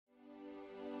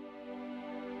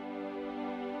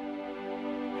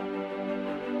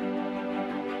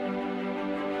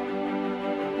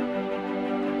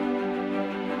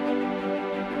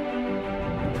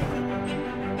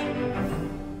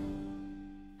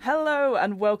Hello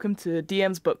and welcome to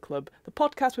DM's Book Club, the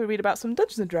podcast where we read about some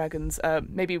Dungeons and Dragons,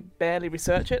 maybe barely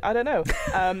research it, I don't know,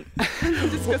 and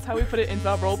discuss how we put it into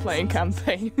our role-playing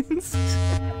campaigns.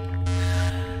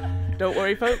 Don't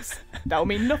worry, folks, that will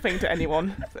mean nothing to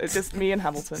anyone. It's just me and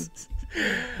Hamilton.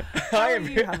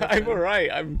 I'm all right.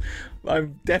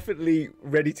 I'm definitely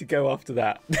ready to go after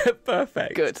that.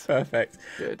 Perfect. Good. Perfect.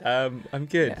 Good. I'm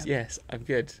good. Yeah. Yes, I'm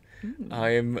good.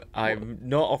 I'm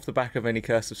not off the back of any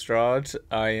Curse of Strahd.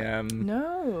 I am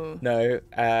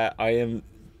I am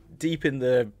deep in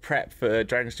the prep for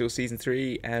Dragon's Duel Season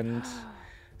 3 and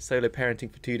solo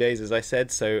parenting for 2 days, as I said,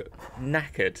 so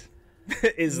knackered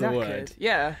is the word.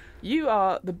 Yeah. You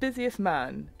are the busiest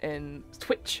man in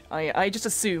Twitch. I just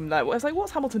assumed that. I was like,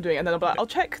 what's Hamilton doing? And then I'm like, I'll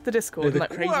check the Discord. No, the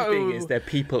crazy thing is their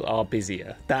people are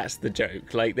busier. That's the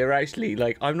joke. Like, they're actually,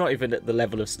 like, I'm not even at the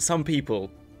level of some people.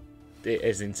 It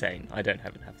is insane. I don't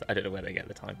know where they get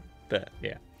the time. But,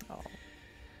 yeah. Oh.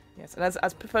 Yes, and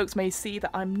as folks may see,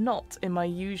 that I'm not in my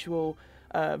usual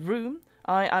room.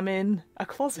 I am in a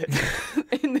closet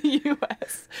in the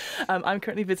US. I'm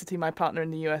currently visiting my partner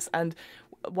in the US, and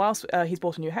whilst he's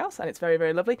bought a new house and it's very,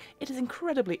 very lovely, it is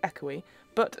incredibly echoey.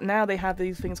 But now they have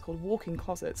these things called walk-in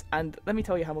closets, and let me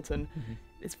tell you, Hamilton,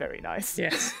 it's very nice.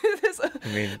 Yes.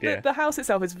 The house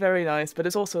itself is very nice, but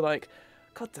it's also like,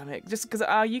 God damn it, just because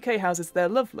our UK houses, they're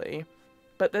lovely,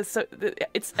 but it's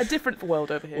a different world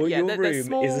over here. Well, yeah, your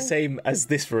room is the same as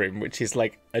this room, which is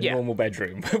like a normal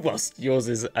bedroom, whilst yours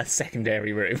is a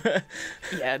secondary room.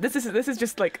 Yeah, this is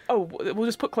just like, oh, we'll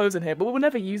just put clothes in here, but we'll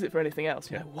never use it for anything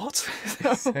else. You're like, what?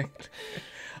 Exactly.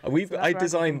 I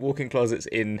design walk-in closets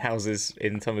in houses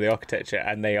in some of the architecture,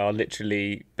 and they are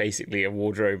literally basically a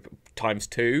wardrobe times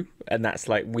 2, and that's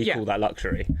like call that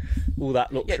luxury. All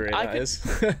that luxury that is.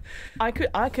 I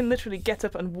can literally get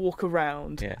up and walk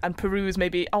around and peruse.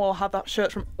 Maybe I'll have that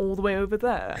shirt from all the way over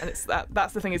there, and it's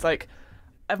that's the thing. Is like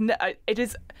I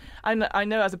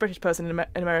know as a British person in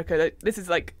America that this is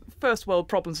like first world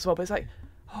problems as well, but it's like,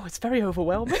 oh, it's very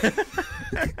overwhelming.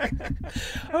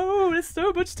 Oh, there's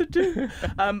so much to do.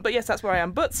 But yes, that's where I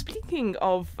am. But speaking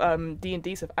of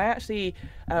D&D stuff, I actually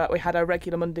we had our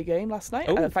regular Monday game last night,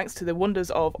 thanks to the wonders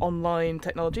of online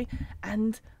technology,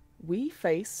 and we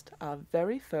faced our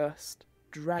very first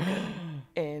dragon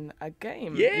in a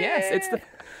game. Yeah! Yes, it's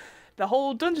the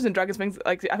whole Dungeons and Dragons thing.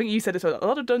 Like I think you said it, a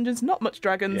lot of dungeons, not much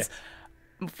dragons.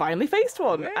 Yeah. Finally faced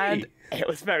one, and it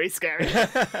was very scary.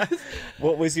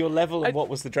 What was your level and what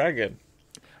was the dragon?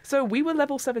 So we were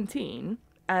level 17,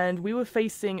 and we were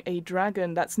facing a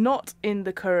dragon that's not in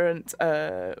the current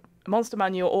monster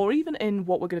manual, or even in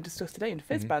what we're going to discuss today in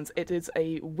Fizban's. It is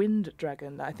a wind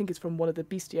dragon. I think it's from one of the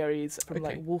Bestiaries from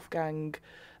like Wolfgang.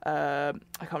 I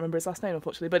can't remember his last name,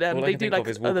 unfortunately, but they do like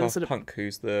other sort of Punk.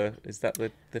 Is that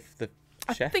the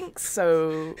chef? I think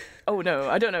so. Oh no,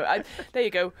 I don't know. There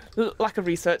you go. Lack of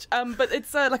research. But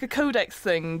it's like a codex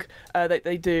thing that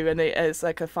they do, and it's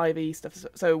like a 5e stuff.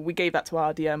 So we gave that to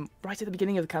our DM right at the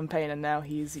beginning of the campaign, and now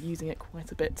he's using it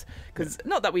quite a bit. Because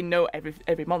not that we know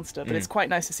every monster, but it's quite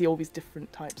nice to see all these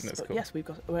different types. That's but cool. Yes,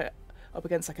 we're up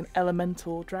against like an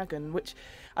elemental dragon, which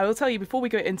I will tell you before we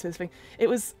go into this thing. It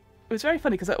was very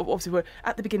funny because obviously we're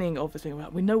at the beginning of this thing.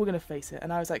 We know we're going to face it,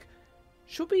 and I was like,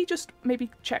 should we just maybe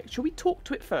check? Should we talk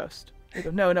to it first? They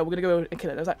go, no, we're going to go and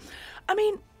kill it. I was like, I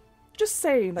mean, just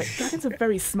saying, like, dragons are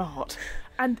very smart,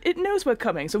 and it knows we're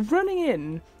coming, so running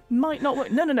in might not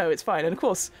work. No, it's fine. And of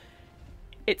course,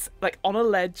 it's like on a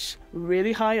ledge,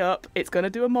 really high up. It's going to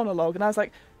do a monologue, and I was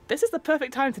like, this is the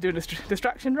perfect time to do a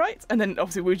distraction, right? And then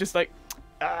obviously we were just like,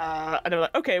 and I'm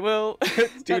like, okay, well,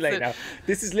 it's too late now.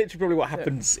 This is literally probably what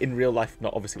happens in real life,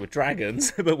 not obviously with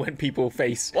dragons, but when people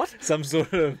face some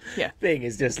sort of thing,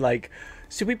 is just like,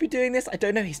 should we be doing this? I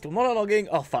don't know. He's still monologuing.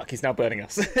 Oh fuck, he's now burning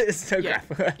us. It's so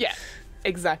crap. Yeah,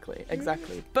 exactly.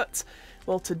 But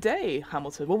well, today,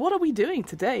 Hamilton. Well, what are we doing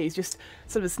today? Is just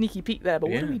sort of a sneaky peek there. But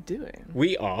what are we doing?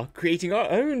 We are creating our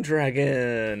own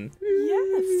dragon.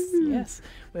 Yes.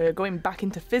 We're going back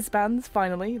into Fizban's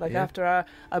finally. Like after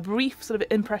a brief sort of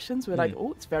impressions, we're like,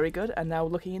 oh, it's very good. And now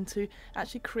looking into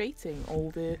actually creating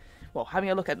all the, having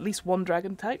a look at least one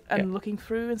dragon type and looking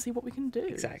through and see what we can do.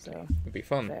 Exactly. So, it'd be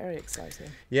fun. Very exciting.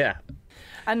 Yeah.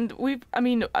 And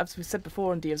as we said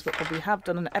before on DM's Book Club, we have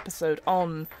done an episode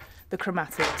on the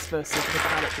chromatics versus the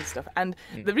mechanics and stuff. And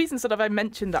the reason sort of I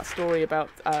mentioned that story about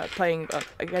playing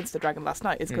against a dragon last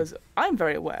night is because I'm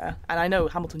very aware, and I know,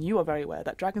 Hamilton, you are very aware,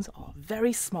 that dragons are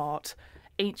very smart,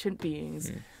 ancient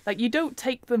beings. Like, you don't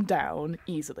take them down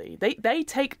easily. They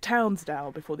take towns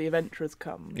down before the adventurers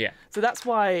come. Yeah. So that's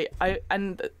why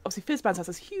and obviously Fizban has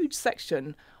this huge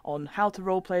section on how to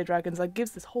roleplay dragons, that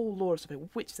gives this whole lore of stuff,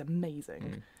 which is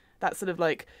amazing. That's sort of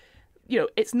like,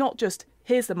 it's not just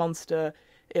here's the monster,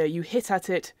 you hit at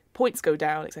it, points go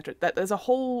down, etc. That there's a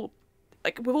whole,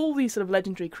 like with all these sort of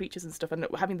legendary creatures and stuff, and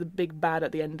having the big bad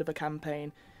at the end of a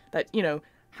campaign, that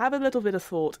have a little bit of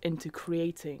thought into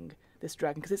creating this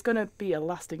dragon, because it's going to be a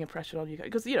lasting impression on you,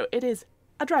 because it is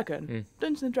a dragon,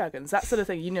 Dungeons and Dragons, that sort of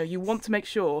thing. You want to make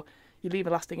sure you leave a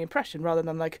lasting impression rather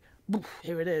than like,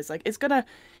 here it is. Like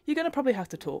you're gonna probably have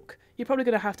to talk. You're probably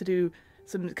gonna have to do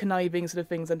some conniving sort of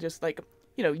things and just like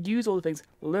use all the things,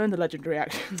 learn the legendary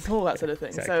actions, all that sort of thing.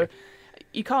 Exactly. So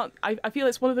you can't. I feel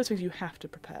it's one of those things you have to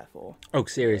prepare for. Oh,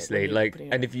 seriously,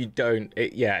 and if you don't,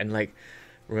 and like.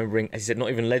 Remembering, as you said, not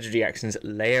even legendary actions,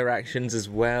 layer actions as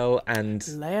well, and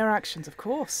layer actions, of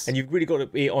course. And you've really got to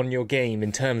be on your game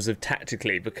in terms of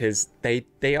tactically, because they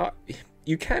are.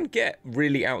 You can get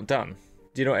really outdone.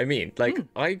 Do you know what I mean? Like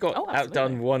I got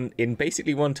outdone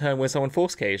basically one turn when someone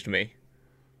force caged me.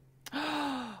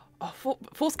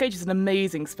 Force cage is an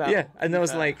amazing spell. Yeah, and I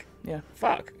was like,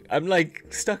 fuck, I'm like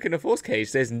stuck in a force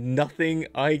cage. There's nothing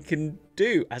I can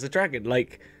do as a dragon.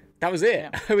 Like that was it.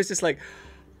 Yeah. I was just like.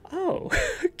 Oh,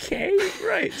 okay,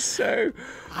 right, so...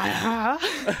 all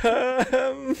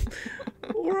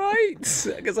right,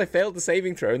 because I failed the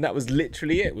saving throw, and that was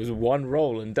literally it. It was one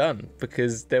roll and done,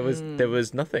 because there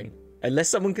was nothing. Unless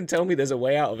someone can tell me there's a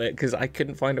way out of it, because I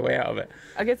couldn't find a way out of it.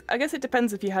 I guess it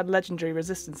depends if you had legendary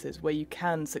resistances where you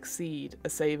can succeed a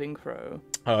saving throw.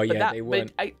 Oh yeah, they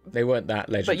weren't that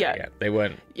legendary yet. They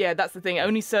weren't. Yeah, that's the thing.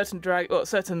 Only certain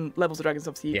certain levels of dragons.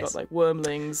 Obviously, you've got like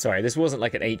wormlings. Sorry, this wasn't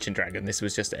like an ancient dragon. This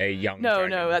was just a young.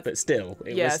 dragon. But still,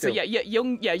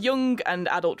 young and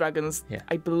adult dragons. Yeah.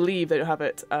 I believe they don't have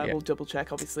it. We'll double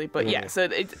check, obviously. But so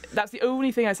that's the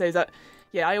only thing I say is that.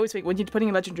 Yeah, I always think when you're putting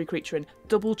a legendary creature in,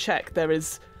 double check there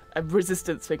is a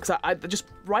resistance thing. Because I just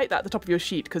write that at the top of your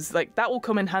sheet, because like that will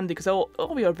come in handy, because all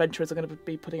your adventurers are going to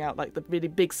be putting out like the really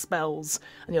big spells,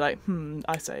 and you're like,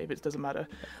 I save, it doesn't matter.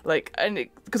 Like, and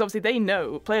because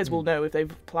obviously players will know if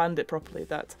they've planned it properly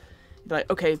that, like,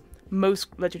 okay,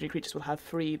 most legendary creatures will have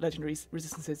 3 legendary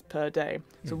resistances per day,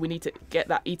 so we need to get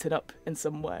that eaten up in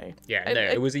some way. Yeah,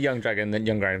 it was a young dragon, then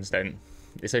young dragons don't.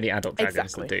 It's only adult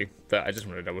dragons that do, but I just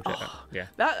want to double check that. Yeah,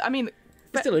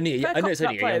 it's still only. I know it's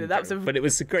only a young dragon, but it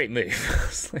was a great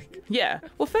move.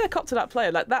 Well, fair cop to that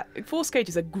player. Like that, Force Cage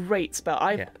is a great spell.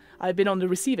 I've been on the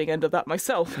receiving end of that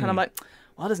myself, and I'm like,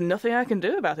 well, there's nothing I can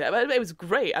do about it. But it was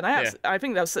great, and I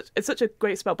think it's such a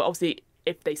great spell. But obviously,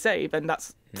 if they save, then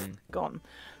that's gone.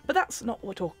 But that's not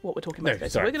what we're talking about today.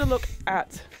 So we're going to look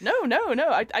at no.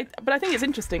 But I think it's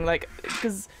interesting, like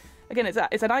because. Again, it's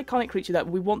an iconic creature that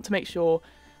we want to make sure,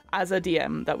 as a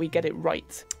DM, that we get it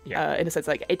right. Yeah. In a sense,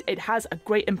 like it has a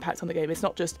great impact on the game. It's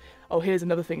not just, here's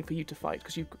another thing for you to fight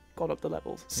because you've got up the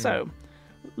levels. So,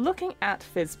 looking at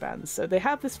Fizban, so they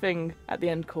have this thing at the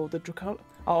end called the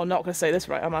I'm not going to say this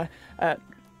right, am I?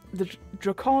 The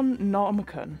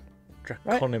Draconomicon.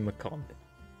 Draconomicon. Right?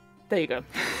 There you go.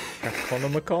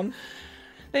 Draconomicon.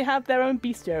 They have their own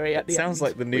bestiary at the end. Sounds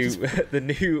like the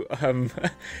new,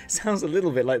 sounds a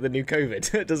little bit like the new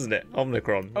COVID, doesn't it?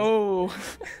 Omicron. Oh.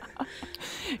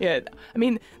 Yeah, I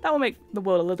mean, that will make the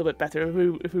world a little bit better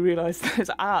if we realise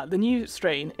that the new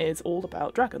strain is all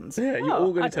about dragons. Yeah, you're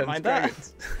all going to turn into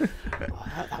dragons.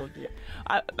 That would be...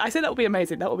 I say that would be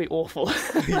amazing. That would be awful.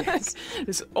 Yes.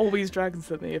 There's always dragons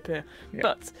that may appear. Yep.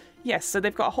 But, yes, so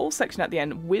they've got a whole section at the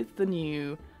end with the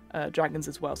new... dragons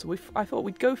as well. So I thought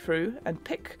we'd go through and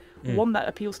pick one that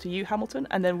appeals to you, Hamilton,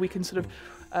 and then we can sort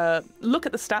of look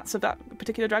at the stats of that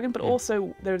particular dragon, but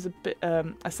also there's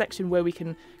a section where we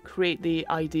can create the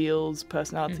ideals,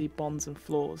 personality, bonds and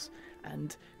flaws,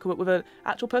 and come up with an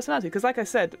actual personality. Because like I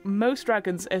said, most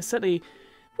dragons are certainly,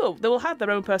 they will have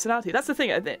their own personality. That's the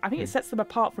thing. I think it sets them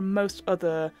apart from most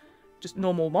other just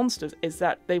normal monsters, is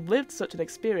that they've lived such an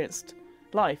experienced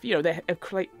life. They have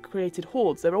created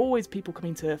hordes. There are always people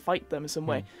coming to fight them in some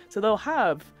way. So they'll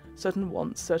have certain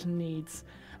wants, certain needs,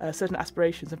 certain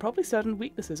aspirations, and probably certain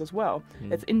weaknesses as well.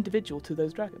 It's individual to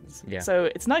those dragons. Yeah. So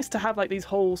it's nice to have like these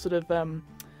whole sort of,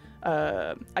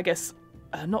 I guess,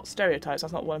 not stereotypes,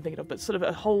 that's not what I'm thinking of, but sort of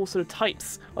a whole sort of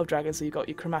types of dragons. So you've got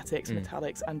your chromatics,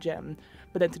 metallics, and gem.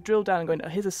 But then to drill down and go,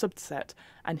 here's a subset,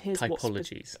 and here's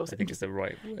typologies. I think is the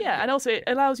right word. Yeah, and also it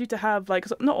allows you to have, like,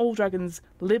 cause not all dragons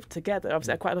live together.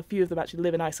 Obviously, quite a few of them actually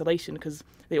live in isolation because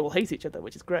they all hate each other,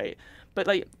 which is great. But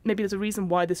like, maybe there's a reason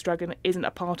why this dragon isn't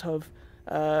a part of,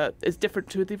 is different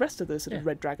to the rest of the sort of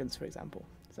red dragons, for example.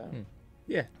 So.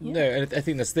 No, and I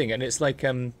think that's the thing, and it's like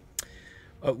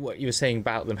what you were saying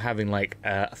about them having like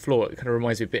a flaw. It kind of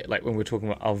reminds me a bit like when we were talking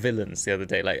about our villains the other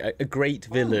day. Like a great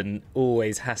villain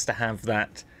always has to have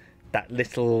that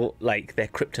little, like, their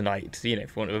kryptonite, you know,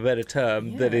 for want of a better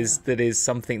term, that is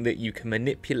something that you can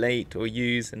manipulate or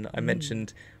use. And I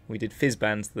mentioned we did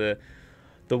Fizban's, the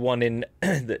one in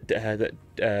that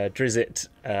Drizzt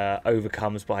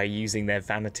overcomes by using their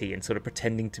vanity and sort of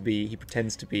pretends to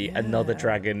be another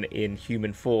dragon in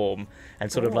human form, and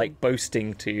sort of like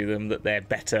boasting to them that they're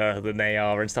better than they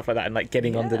are and stuff like that, and like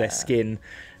getting under their skin,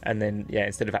 and then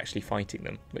instead of actually fighting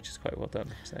them, which is quite well done.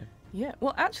 So yeah,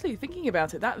 well, actually thinking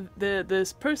about it, that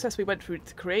the process we went through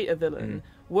to create a villain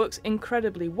works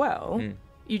incredibly well.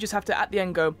 You just have to, at the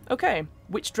end, go, okay,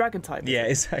 which dragon type is it?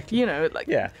 Exactly. You know, like,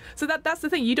 so that's the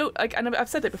thing. You don't, like, and I've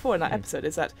said it before in that episode,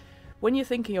 is that when you're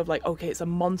thinking of, like, okay, it's a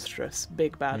monstrous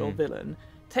big bad or villain,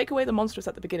 take away the monstrous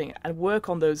at the beginning and work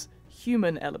on those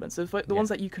human elements, the ones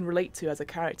that you can relate to as a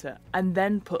character, and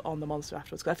then put on the monster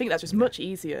afterwards. Because I think that's just much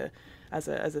easier as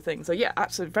a thing. So yeah,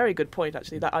 absolutely, very good point,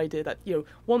 actually, that idea that, you know,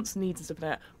 wants, needs and stuff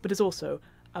like that, but it's also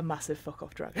a massive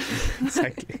fuck-off dragon.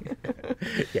 Exactly.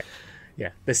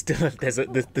 Yeah, there's still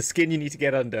the skin you need to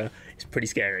get under is pretty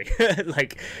scary.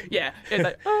 Like, it's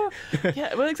like, oh,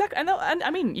 yeah, well, exactly. And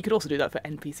I mean, you could also do that for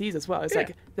NPCs as well. It's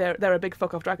like they're a big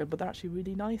fuck off dragon, but they're actually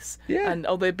really nice. Yeah. And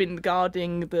they've been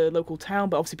guarding the local town,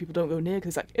 but obviously people don't go near because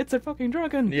it's like, it's a fucking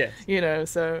dragon. Yeah. You know,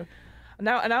 so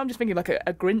now I'm just thinking like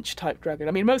a Grinch type dragon.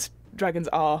 I mean, most dragons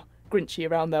are Grinchy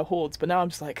around their hoards, but now I'm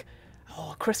just like,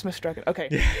 oh, Christmas dragon.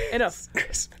 Okay, enough.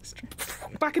 Christmas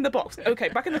dragon. Back in the box. Okay,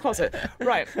 back in the closet.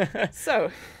 Right. So,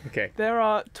 there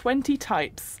are 20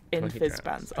 types in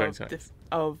Fizban's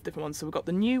of different ones. So we've got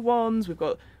the new ones, we've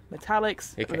got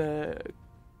metallics, the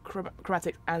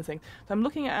chromatics, and things. So I'm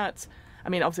looking at, I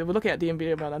mean, obviously we're looking at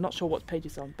D&D, and I'm not sure what page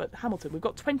it's on, but Hamilton, we've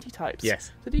got 20 types.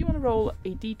 Yes. So do you want to roll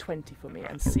a D20 for me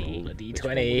and see? Roll a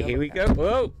D20. Here we go.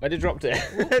 Whoa! I just dropped it.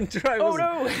 Oh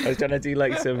no! I was trying to do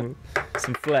like some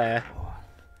flair.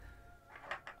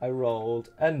 I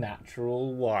rolled a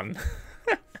natural 1.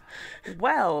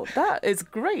 Well, that is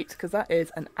great, because that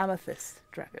is an amethyst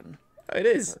dragon. Oh, it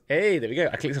is. Hey, there we go.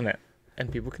 I clicked on it,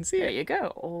 and people can see it. There you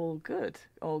go. All good.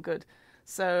 All good.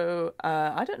 So,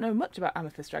 I don't know much about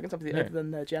amethyst dragons, obviously, other than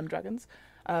the gem dragons.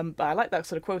 But I like that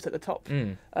sort of quote at the top.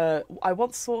 I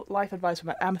once sought life advice from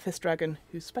an amethyst dragon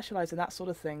who specialised in that sort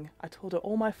of thing. I told her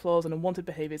all my flaws and unwanted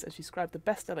behaviours, and she scribed the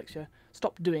best elixir.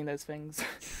 Stop doing those things.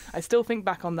 I still think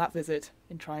back on that visit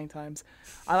in trying times.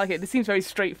 I like it. This seems very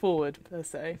straightforward, per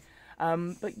se.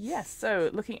 But yes, so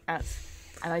looking at,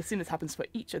 and I assume this happens for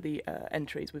each of the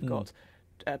entries, we've got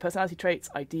personality traits,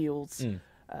 ideals,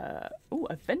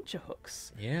 adventure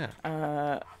hooks. Yeah.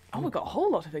 We've got a whole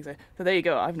lot of things there. So there you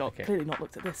go. I've clearly not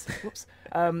looked at this. Whoops.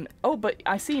 But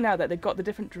I see now that they've got the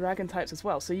different dragon types as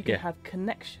well. So you can have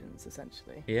connections,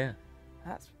 essentially. Yeah.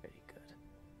 That's really good.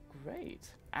 Great.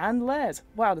 And layers.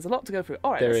 Wow, there's a lot to go through.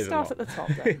 All right, let's start at the top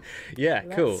then. Yeah,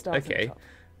 cool. Okay.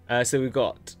 So we've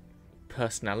got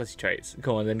personality traits.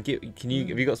 Go on then.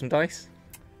 Have you got some dice?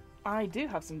 I do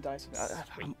have some dice.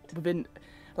 We've been...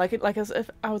 Like as if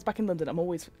I was back in London, I'm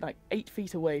always like 8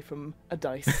 feet away from a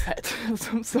dice set of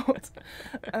some sort.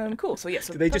 Cool. So yes.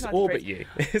 So do they just orbit you?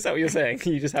 Is that what you're saying?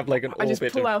 You just have like an orbit? I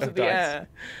just pull out of the dice. air.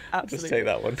 Absolutely. Just take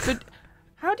that one. So,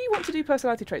 how do you want to do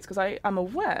personality traits? Because I am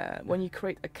aware when you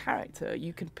create a character,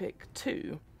 you can pick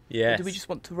 2. Yes. Do we just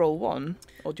want to roll 1,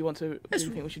 or do you want to? Do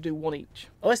you think we should do 1 each?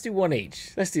 Oh, let's do 1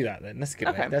 each. Let's do that then. That's good.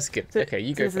 Okay. That's good. So, okay,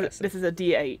 you go first. This is a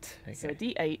D8. Okay. So a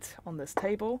D8 on this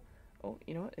table. Oh,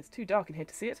 you know what? It's too dark in here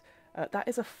to see it. That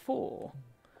is a 4.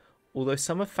 Although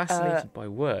some are fascinated by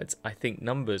words, I think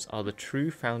numbers are the true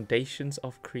foundations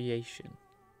of creation.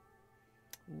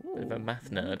 Ooh, bit of a math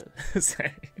nerd.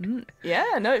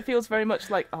 Yeah, no, it feels very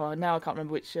much like... Oh, now I can't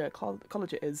remember which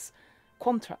college it is.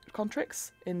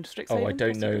 Contrix in Strixhaven? Oh, I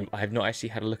don't know. I have not actually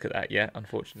had a look at that yet,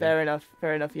 unfortunately.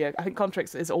 Fair enough, yeah. I think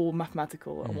Contrix is all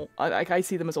mathematical. I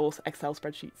see them as all Excel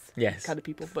spreadsheets kind of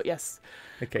people, but yes.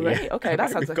 Okay, great. Yeah. Okay, that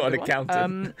sounds like a good one. We've got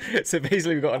an accountant. So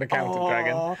basically we've got an accountant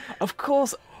dragon. Of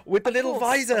course. With the little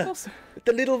visor.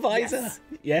 The little visor.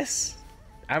 Yes.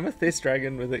 Amethyst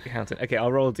dragon with an accountant. Okay,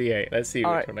 I'll roll D8. Let's see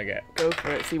which one I get. Go for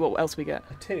it. See what else we get.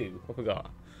 A 2. What have we got?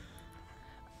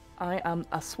 I am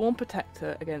a sworn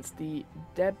protector against the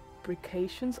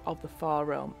deprecations of the far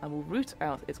realm and will root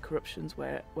out its corruptions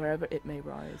wherever it may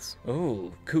rise.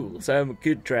 Oh, cool. So I'm a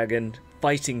good dragon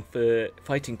fighting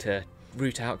to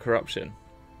root out corruption.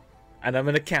 And I'm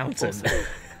an accountant. Also,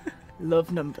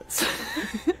 love numbers.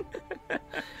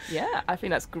 Yeah, I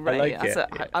think that's great.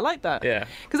 I like that. Yeah.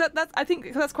 Because I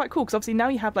think that's quite cool, because obviously now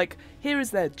you have like, here is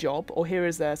their job, or here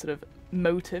is their sort of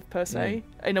motive per se,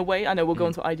 in a way. I know we'll go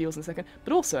into ideals in a second,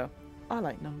 but also I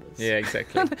like numbers. Yeah,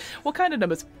 exactly. What kind of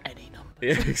numbers? Any numbers.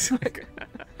 Yeah, exactly.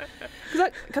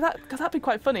 Because that'd be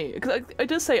quite funny. Because it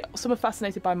does say some are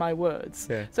fascinated by my words.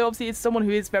 Yeah. So obviously it's someone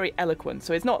who is very eloquent.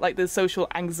 So it's not like the social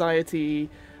anxiety,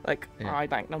 like I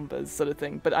bank numbers sort of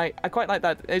thing. But I quite like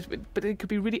that. But it could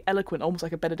be really eloquent, almost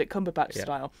like a Benedict Cumberbatch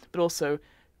style. But also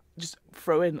just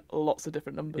throw in lots of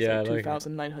different numbers, like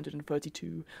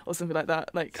 2,932 or something like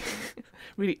that. Like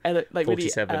really,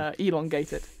 really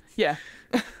elongated. Yeah.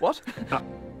 What?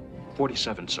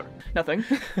 47, sir. Nothing.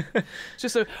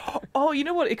 Just so. Oh, you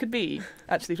know what? It could be,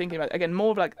 actually thinking about it, again,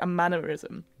 more of like a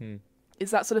mannerism.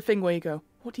 It's that sort of thing where you go,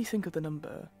 what do you think of the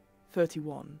number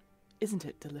 31? Isn't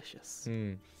it delicious?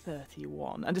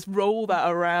 31. And just roll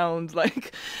that around,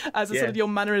 like, as a sort of your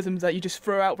mannerisms that you just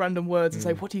throw out random words and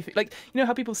say, what do you think? Like, you know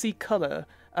how people see colour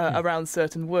around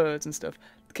certain words and stuff?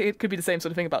 It could be the same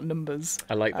sort of thing about numbers.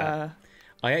 I like that.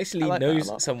 I actually know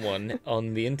someone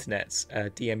on the internet,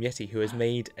 DM Yeti, who has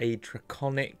made a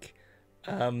draconic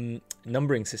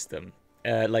numbering system,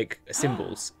 like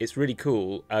symbols. It's really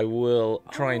cool. I will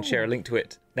try and share a link to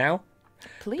it now.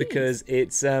 Please. Because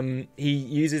it's he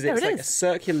uses it's like a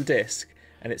circular disc,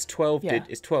 and it's 12.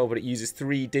 It's 12, but it uses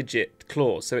 3-digit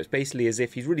claws. So it's basically as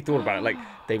if he's really thought about it. Like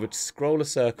they would scroll a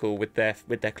circle with their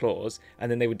claws, and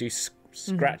then they would do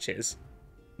scratches.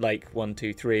 Like 1,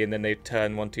 2, 3, and then they'd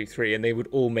turn 1, 2, 3, and they would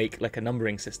all make like a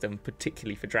numbering system,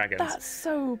 particularly for dragons. That's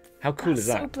so. How cool is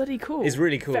that? So bloody cool. It's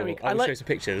really cool. I'll show some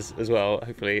pictures as well,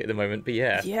 hopefully at the moment. But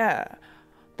yeah. Yeah,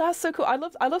 that's so cool. I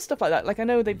love stuff like that. Like I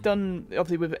know they've done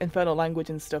obviously with Infernal Language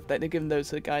and stuff. That they've given those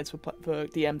sort of guides for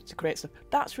DMs to create stuff.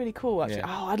 That's really cool. Actually,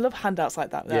 I'd love handouts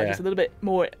like that. Just a little bit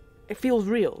more. It feels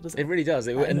real, doesn't it? It really does.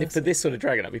 And for this sort of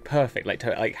dragon, that'd be perfect. Like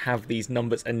to have these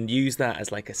numbers and use that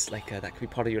as like a that could be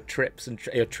part of your trips and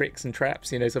your tricks and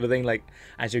traps, you know, sort of thing. Like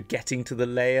as you're getting to the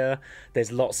layer,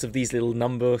 there's lots of these little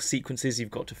number sequences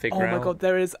you've got to figure out. Oh my god,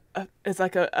 it's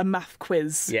like a math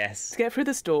quiz. Yes. To get through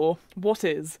this door, what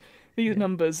is these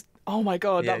numbers? Oh my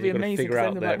god, that'd be amazing.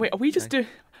 Because then like, wait, are we just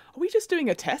doing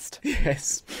a test?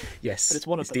 Yes. But it's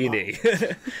one of them. D&D.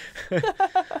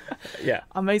 Yeah.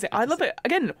 Amazing. I love it.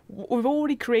 Again, we've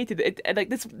already created it. Like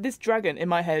this dragon in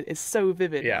my head is so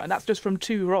vivid. Yeah. And that's just from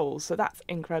 2 rolls. So that's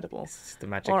incredible. It's the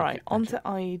magic. All right, on to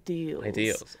ideals.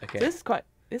 Ideals. Okay. So this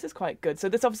is quite good. So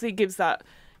this obviously gives that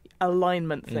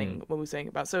alignment thing what we were saying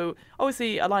about. So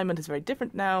obviously alignment is very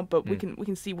different now, but we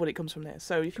can see what it comes from there.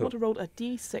 So if you want to roll a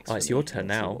d6, it's your turn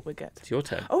now. What we get. It's your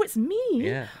turn. Oh, it's me.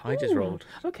 Yeah, I just rolled.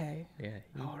 Okay. Yeah.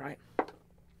 All right.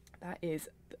 That is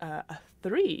a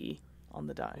 3 on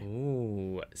the die.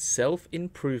 Ooh,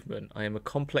 self-improvement. I am a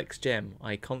complex gem.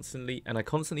 I constantly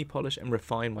polish and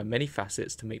refine my many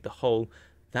facets to make the whole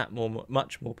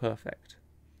much more perfect.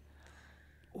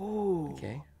 Ooh.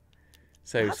 Okay.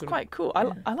 So that's quite cool. I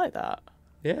like that.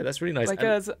 Yeah, that's really nice. Like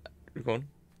go on.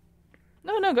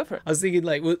 No, go for it. I was thinking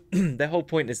like their whole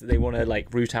point is that they want to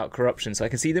like root out corruption. So I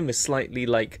can see them as slightly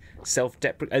like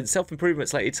self-improvement,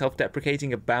 slightly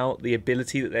self-deprecating about the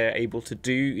ability that they're able to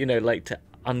do, you know, like to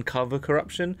uncover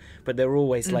corruption, but they're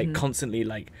always like constantly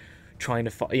like trying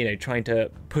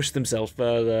to push themselves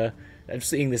further. I'm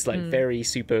seeing this like very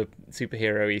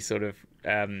superhero-y sort of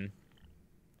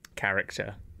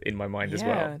character in my mind as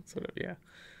well. Sort of, yeah.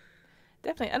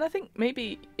 Definitely, and I think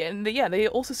maybe, they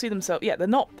also see themselves. Yeah, they're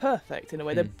not perfect in a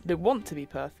way. They want to be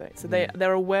perfect, so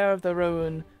they're aware of their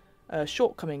own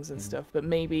shortcomings and stuff. But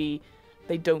maybe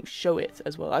they don't show it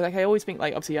as well. Like I always think,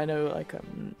 like obviously I know like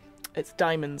it's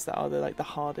diamonds that are the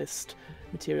hardest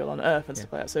material on Earth and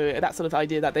stuff like that. So that sort of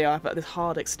idea that they have this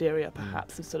hard exterior,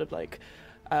 perhaps, is sort of like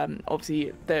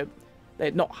obviously they're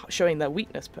not showing their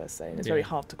weakness per se, and it's very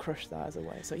hard to crush that as a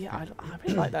way. So I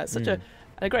really like that. It's such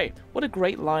what a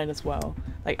great line as well.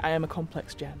 Like, I am a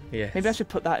complex gem. Yes. Maybe I should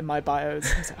put that in my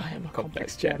bios. I am a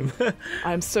complex gem.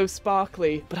 I am so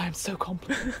sparkly, but I am so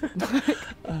complex.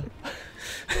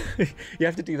 You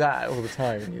have to do that all the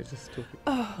time, and you're just talking.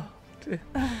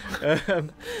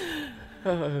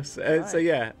 So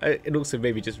yeah, and also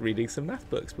maybe just reading some math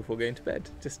books before going to bed,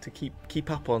 just to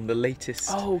keep up on the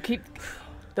latest.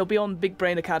 They'll be on Big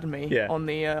Brain Academy on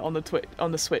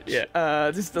the Switch. Yeah.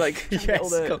 Just like all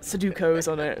the Sudokus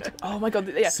on it. Oh my god,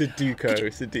 yeah.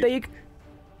 Sudoku.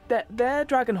 Their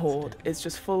dragon hoard is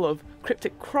just full of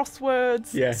cryptic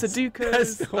crosswords,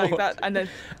 Sudokus, like that, and then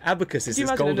abacuses,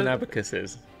 golden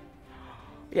abacuses.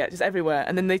 Yeah, just everywhere.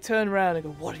 And then they turn around and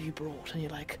go, "What have you brought?" And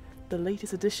you're like, "The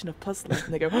latest edition of Puzzler."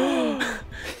 And they go, "Oh,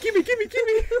 gimme."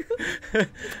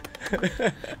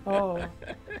 Oh,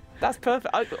 that's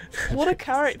perfect. What a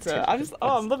character.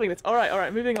 I'm loving this. All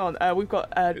right, moving on. We've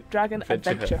got Dragon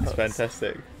Adventure Hubs.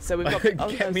 Fantastic. So we've got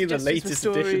get me the latest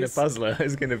edition of Puzzler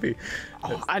is going to be.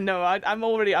 I know. I'm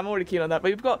already keen on that. But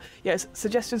we've got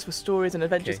suggestions for stories and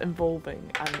adventures involving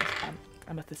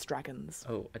Amethyst dragons.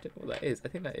 Oh, I don't know what that is. I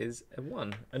think that is a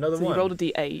 1. Another so 1. You rolled a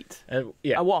d8.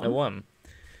 Yeah, a 1. A 1.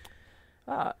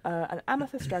 An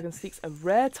amethyst dragon seeks a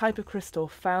rare type of crystal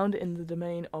found in the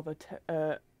domain of a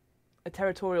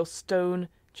territorial stone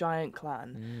giant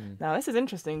clan. Now, this is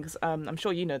interesting because I'm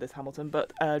sure you know this, Hamilton,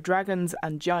 but dragons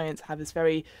and giants have this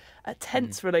very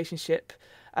tense relationship.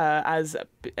 As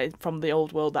from the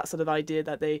old world, that sort of idea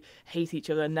that they hate each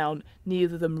other, and now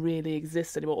neither of them really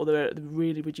exist anymore, or they're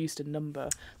really reduced in number.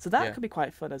 So that could be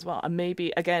quite fun as well. And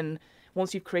maybe, again,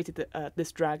 once you've created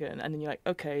this dragon, and then you're like,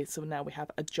 okay, so now we have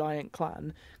a giant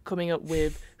clan, coming up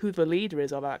with who the leader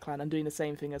is of that clan, and doing the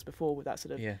same thing as before with that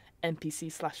sort of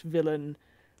NPC/villain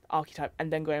archetype, and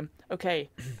then going, okay,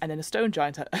 and then a stone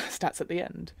giant stats at the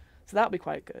end. So that would be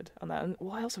quite good on that. And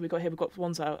what else have we got here? We've got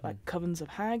ones that are like covens of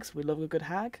hags. We love a good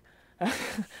hag.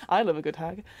 I love a good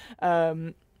hag.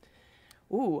 An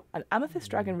amethyst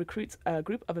dragon recruits a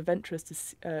group of adventurers to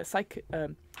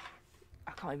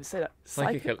I can't even say that.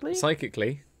 Psychically.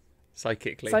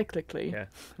 Yeah.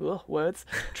 Ugh, words.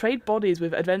 Trade bodies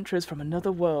with adventurers from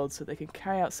another world so they can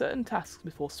carry out certain tasks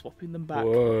before swapping them back.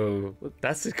 Whoa.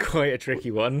 That's quite a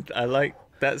tricky one.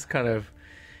 That's going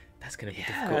to be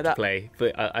difficult to play,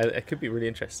 but it could be really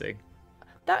interesting.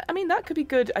 That could be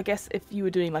good, I guess, if you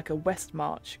were doing like a West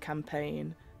March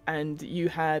campaign and you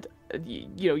had,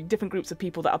 different groups of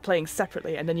people that are playing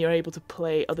separately, and then you're able to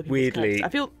play other people's Weirdly, characters. I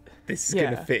feel this is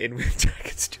going to fit in with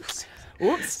Dragonslayers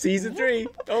Season 3.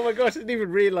 Oh my gosh, I didn't even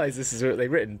realise this is what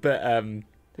they've written. But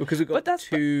because we've got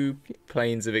two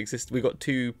planes of existence, we've got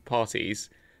two parties,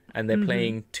 and they're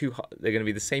playing they're going to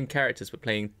be the same characters, but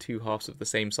playing two halves of the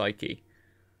same psyche.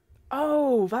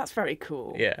 Oh, that's very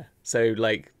cool. Yeah. So,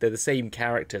 they're the same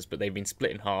characters, but they've been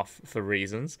split in half for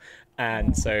reasons.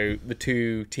 And so the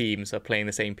two teams are playing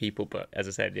the same people, but as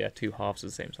I said, two halves of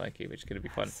the same psyche, which is going to be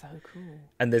fun. That's so cool.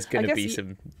 And there's going to be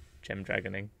some gem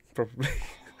dragoning, probably.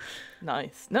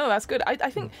 Nice. No, that's good. I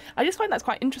think I just find that's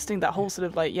quite interesting, that whole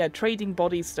sort of trading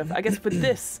bodies stuff. I guess for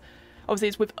this, obviously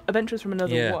it's with adventurers from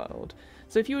another world.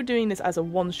 So if you were doing this as a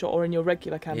one-shot or in your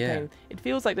regular campaign, it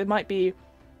feels like there might be,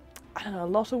 I don't know, a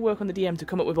lot of work on the DM to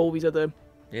come up with all these other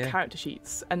character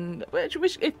sheets, and which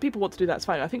if people want to do that's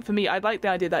fine. I think for me, I like the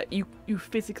idea that you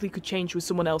physically could change with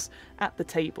someone else at the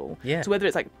table. So whether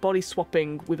it's like body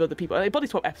swapping with other people, body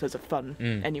swap episodes are fun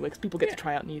anyway, because people get to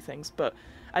try out new things. But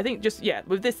I think just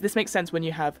with this makes sense when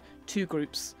you have two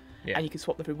groups. And you can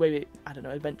swap them through maybe, I don't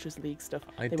know, Adventurers League stuff.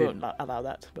 They won't allow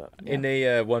that. But in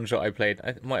a one-shot I played,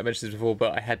 I might have mentioned this before,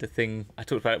 but I had a thing, I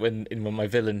talked about it in my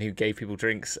villain who gave people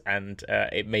drinks, and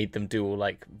it made them do all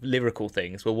lyrical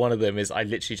things. Well, one of them is I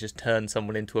literally just turned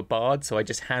someone into a bard, so I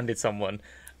just handed someone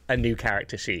a new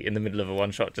character sheet in the middle of a one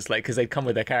shot, just because they'd come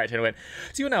with their character and went,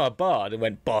 so you're now a bard, and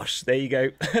went, bosh, there you go.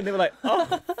 And they were like,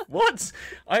 oh, what?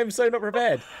 I am so not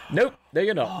prepared. Nope, no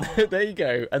you're not. There you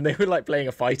go. And they were playing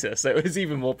a fighter, so it was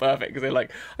even more perfect, because they're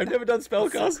like, I've never done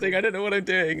spellcasting, so cool. I don't know what I'm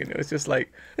doing. And it was just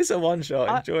it's a one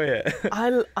shot, enjoy it.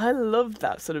 I love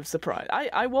that sort of surprise.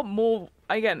 I want more.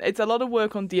 Again, it's a lot of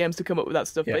work on DMs to come up with that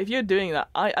stuff, but if you're doing that,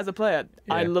 as a player,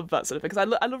 I love that sort of thing,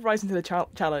 because I love rising to the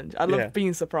challenge. I love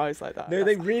being surprised like that. No,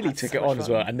 they really took it on as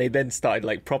well, and they then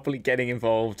started properly getting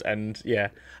involved, and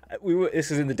this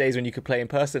was in the days when you could play in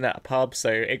person at a pub, so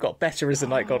it got better as the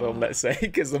night got on, let's say,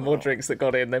 because the more drinks that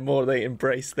got in, the more they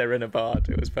embraced their inner bard.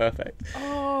 It was perfect.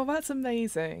 Oh, that's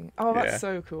amazing. Oh, that's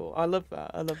so cool. I love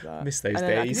that. Miss those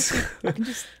days. I can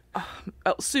just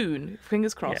soon,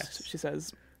 fingers crossed, she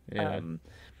says. Yeah.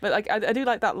 But I do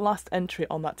like that last entry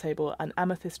on that table. An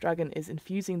amethyst dragon is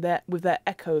infusing with their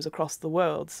echoes across the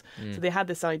worlds. So they had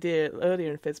this idea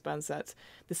earlier in Fizban that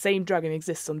the same dragon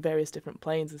exists on various different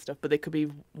planes and stuff, but they could be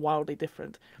wildly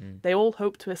different. They all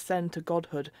hope to ascend to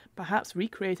godhood, perhaps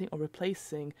recreating or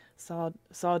replacing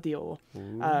Sardior,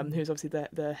 who's obviously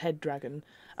the head dragon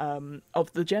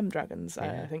of the gem dragons,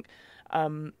 I think.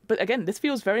 But again, this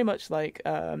feels very much like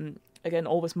again,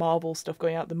 all this Marvel stuff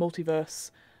going out, the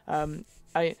multiverse.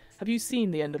 Have you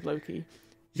seen the end of Loki?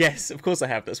 Yes, of course I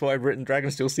have. That's why I've written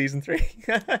Dragonsteel Season 3.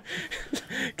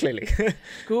 Clearly.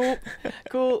 Cool.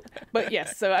 But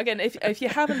yes, so again, if you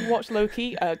haven't watched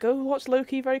Loki, go watch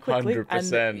Loki very quickly.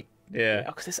 100%.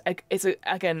 Because it's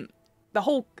again, that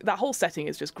whole setting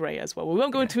is just great as well. We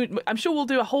won't go into. I'm sure we'll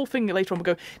do a whole thing later on.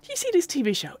 We'll go, do you see this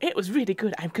TV show? It was really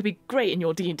good and could be great in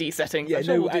your D&D setting. Yeah,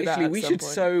 we should.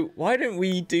 So why don't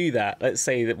we do that? Let's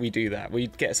say that we do that. We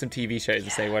get some TV shows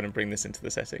and say, why don't bring this into the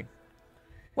setting?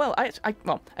 Well,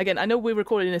 again, I know we're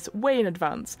recording this way in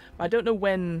advance. But I don't know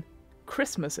when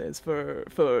Christmas is for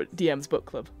DM's Book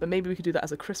Club, but maybe we could do that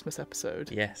as a Christmas episode.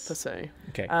 Yes. Per se.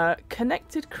 Okay.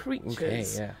 Connected creatures. Okay.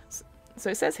 Yeah. So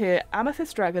it says here,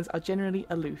 amethyst dragons are generally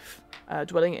aloof.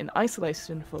 dwelling in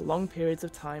isolation for long periods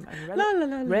of time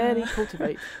and rarely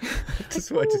cultivate.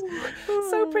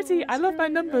 So pretty. I love my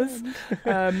numbers.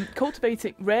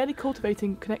 Rarely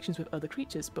cultivating connections with other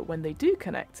creatures, but when they do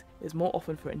connect, is more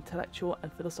often for intellectual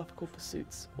and philosophical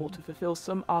pursuits or to fulfill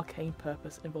some arcane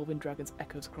purpose involving dragons'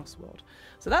 echoes across the world.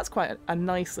 So that's quite a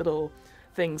nice little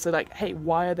thing. So like, hey,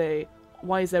 why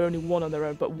is there only one on their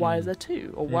own, but why is there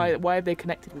two? Or why have they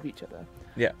connected with each other?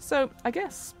 Yeah. So I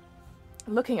guess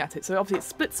looking at it, so obviously it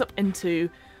splits up into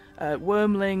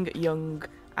wormling, young,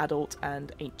 adult,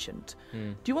 and ancient.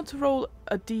 Do you want to roll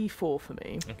a d4 for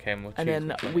me? Okay, and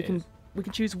then we can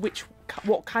choose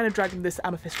what kind of dragon this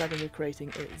amethyst dragon we're creating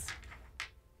is.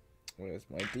 Where's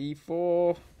my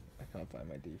d4? I can't find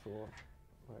my d4.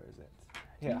 Where is it?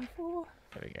 Yeah. D4.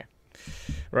 There we go.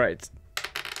 Right.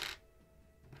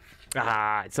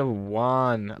 It's a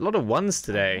 1. A lot of 1s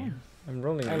today. I'm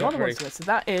rolling a lot of 1s today. So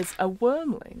that is a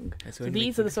wormling. So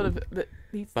these are the sort of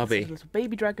these sort of little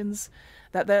baby dragons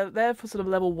that they're for sort of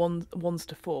level 1s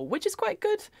to 4, which is quite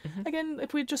good. Again,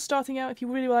 if we're just starting out, if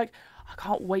you really were like, I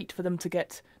can't wait for them to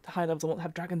get to high levels, I want to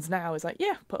have dragons now, it's like,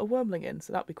 yeah, put a wormling in,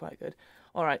 so that'd be quite good.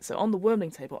 All right, so on the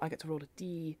wormling table, I get to roll a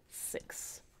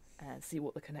d6 and see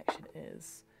what the connection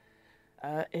is.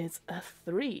 It's a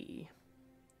 3.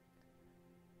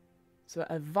 So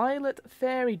a violet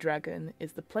fairy dragon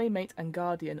is the playmate and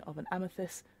guardian of an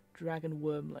amethyst dragon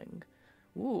wormling.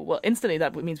 Ooh, well, instantly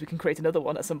that means we can create another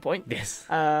one at some point. Yes.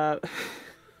 Fairy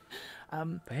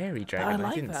dragon. I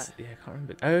like that. Yeah, I can't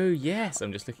remember. Oh yes,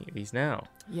 I'm just looking at these now.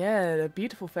 Yeah, they're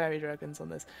beautiful fairy dragons on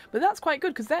this. But that's quite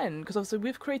good because obviously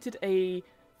we've created a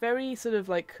very sort of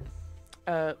like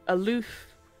aloof,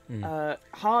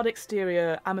 hard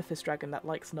exterior amethyst dragon that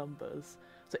likes numbers.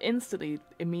 So instantly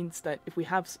it means that if we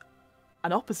have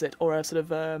an opposite or a sort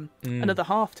of another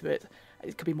half to it,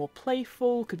 it could be more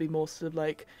playful, could be more sort of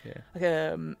like what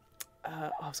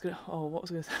was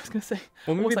I gonna say?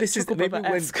 Well, maybe this is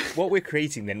what we're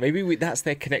creating then. Maybe that's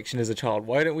their connection as a child.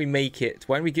 Why don't we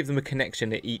give them a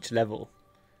connection at each level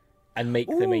and make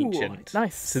them ancient?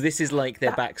 Nice. So this is like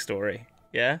their backstory.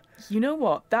 Yeah. You know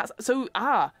what? That's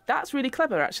really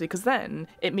clever actually, because then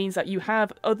it means that you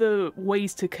have other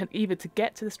ways to either to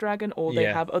get to this dragon, or they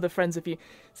have other friends of you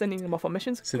sending them off on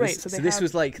missions. So Great. This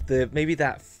was like maybe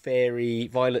that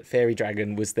violet fairy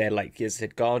dragon was their, like, as a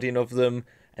guardian of them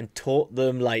and taught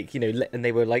them, like, you know, and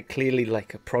they were like clearly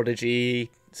like a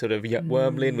prodigy sort of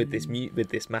wormling with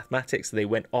this mathematics. So they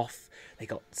went off. They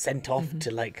got sent off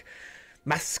to like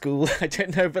math school. I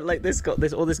don't know, but like this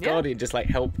guardian just like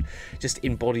helped just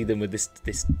embody them with this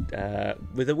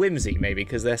with a whimsy, maybe,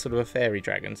 because they're sort of a fairy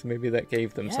dragon, so maybe that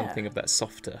gave them something of that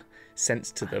softer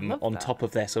sense to them on top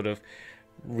of their sort of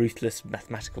ruthless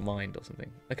mathematical mind or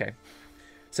something. Okay,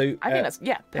 so I think that's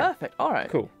perfect. All right,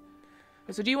 cool.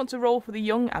 So do you want to roll for the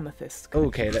young amethyst?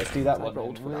 Okay, let's do that one.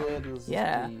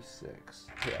 Yeah.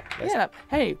 Yeah.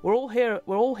 Hey, we're all here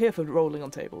for rolling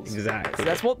on tables. Exactly. So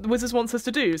that's what Wizards wants us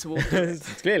to do. So we'll do it.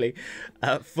 Clearly,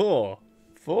 4.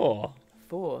 4.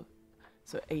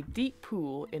 So a deep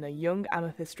pool in a young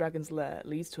amethyst dragon's lair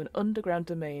leads to an underground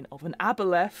domain of an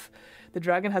aboleth the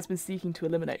dragon has been seeking to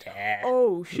eliminate. Yeah.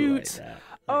 Oh shoot!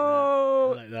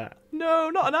 I like that. No,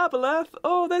 not an aboleth!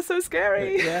 Oh, they're so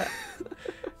scary. Yeah.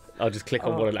 I'll just click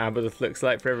on what an aboleth looks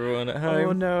like for everyone at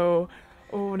home.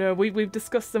 Oh no, we've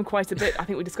discussed them quite a bit. I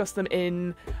think we discussed them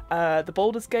in the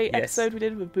Baldur's Gate episode we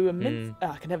did with Boo and Minsk.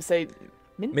 I can never say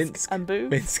Minsk and Boo.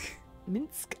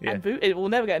 Minsk and Boo. It will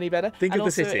never get any better. Think and of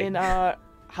the also city. in our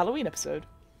Halloween episode.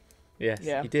 Yes,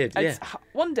 you did. Yeah.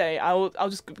 One day I'll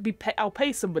just I'll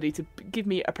pay somebody to give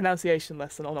me a pronunciation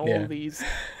lesson on all these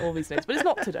names, but it's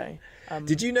not today.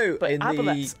 Did you know in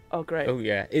aboleths, oh great. Oh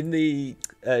yeah, in the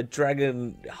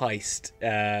Dragon Heist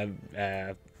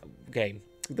game,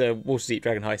 the Waterdeep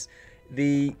Dragon Heist,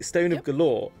 the Stone of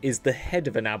Galore is the head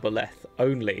of an aboleth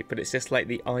only, but it's just like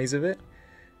the eyes of it,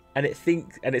 and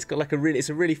it's got like it's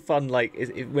a really fun, like if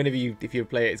you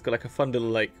play it, it's got like a fun little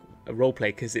like a role play,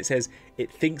 because it says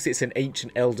it thinks it's an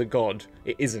ancient elder god.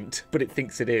 It isn't, but it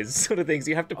thinks it is, sort of thing.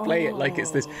 So you have to play it like it's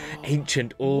this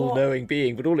ancient all-knowing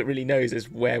being, but all it really knows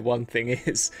is where one thing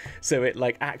is. So it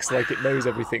like acts like it knows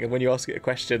everything, and when you ask it a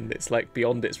question that's like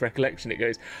beyond its recollection, it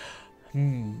goes,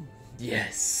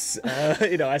 yes.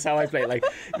 That's how I play it. Like,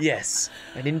 yes,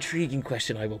 an intriguing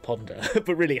question I will ponder,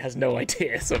 but really has no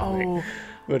idea something.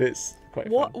 But it's quite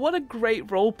fun. What a great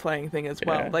role-playing thing as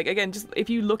well. Like, again, just if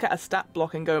you look at a stat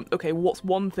block and go, okay, what's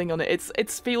one thing on it? It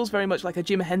feels very much like a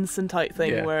Jim Henson type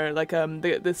thing, where like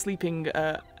the sleeping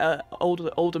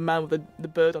older man with the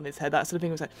bird on his head, that sort of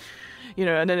thing was like,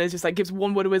 and then it just like gives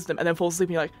one word of wisdom and then falls asleep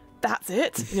and you're like, that's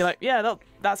it. And you're like, yeah,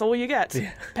 that's all you get.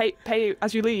 Yeah. Pay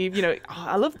as you leave. You know,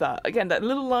 I love that. Again, that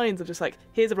little lines of just like,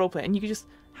 here's a role play, and you can just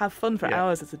have fun for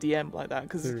hours as a DM like that,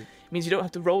 because it means you don't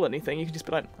have to roll anything. You can just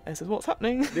be like, this is what's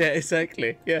happening. Yeah,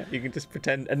 exactly. Yeah, you can just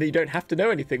pretend, and you don't have to know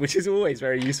anything, which is always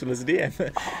very useful as a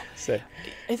DM. So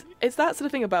it's that sort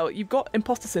of thing about, you've got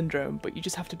imposter syndrome, but you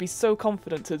just have to be so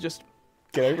confident to just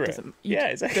get over it. Yeah,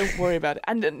 exactly. Don't worry about it.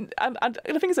 And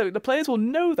the thing is, though, the players will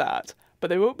know that, but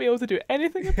they won't be able to do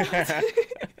anything about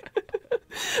it.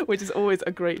 Which is always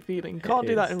a great feeling. Can't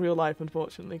do that in real life,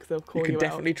 unfortunately, because they'll call you out. You can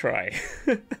definitely try.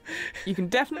 You can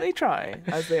definitely try,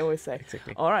 as they always say.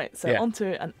 Exactly. All right, so on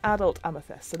to an adult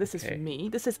amethyst. So this is for me.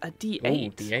 This is a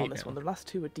D8, D8 on this now. one. The last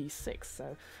two were D6,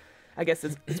 so I guess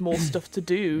there's more stuff to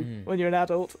do when you're an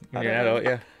adult. When you're an adult,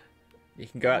 yeah. You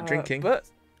can go out drinking. But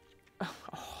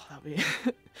that'd be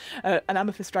an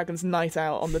amethyst dragon's night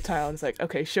out on the town. It's like,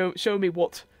 okay, show me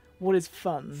what is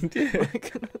fun.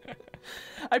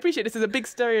 I appreciate this is a big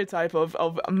stereotype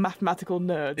of mathematical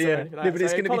nerds. Yeah, or anything like no, but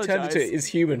it's going to be turned into his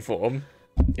human form.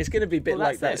 It's going to be a bit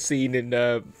like that scene in.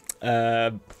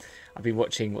 I've been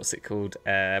watching, what's it called?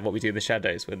 What We Do in the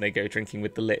Shadows, when they go drinking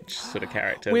with the Lich sort of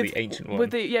character, the ancient one. With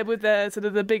the sort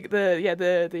of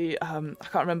the I can't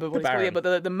remember what it's called. Yeah,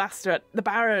 but the master, the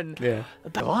Baron. Yeah.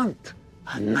 I want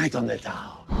a night on the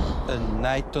town. A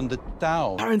night on the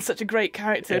town. Baron's such a great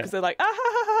character because they're like,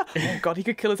 oh god, he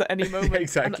could kill us at any moment.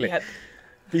 Exactly. And,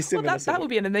 be similar. That would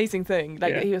be an amazing thing.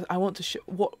 Like he was, I want to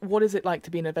what is it like to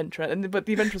be an adventurer? But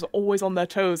the adventurers are always on their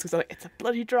toes because they're like, it's a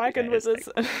bloody dragon with us.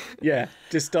 Yeah,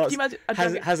 just starts.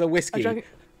 Has a whiskey. You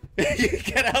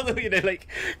get out the, like,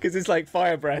 because it's like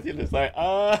fire breath. You're just like,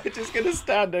 just gonna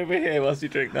stand over here whilst you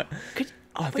drink that.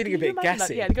 I'm feeling a bit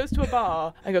gassy. Yeah, he goes to a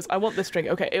bar and goes, I want this drink.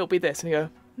 Okay, it'll be this. And you go,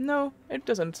 no, it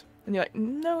doesn't. And you're like,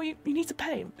 no, you need to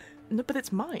pay. No, but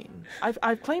it's mine.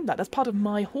 I've claimed that. That's part of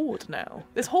my hoard now.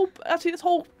 This whole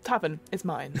tavern is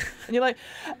mine. And you're like,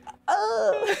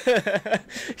 oh. Yeah,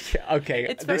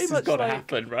 okay, this has got to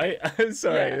happen, right? I'm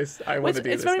sorry, I want to do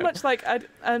this. It's very much like,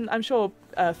 and I'm sure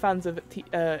fans of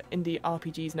indie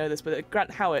RPGs know this, but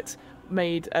Grant Howitt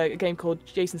made a game called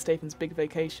Jason Statham's Big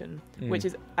Vacation, which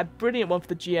is a brilliant one for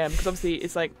the GM, because obviously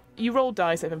it's like, you roll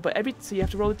dice, but so you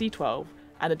have to roll a D12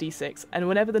 and a D6, and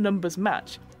whenever the numbers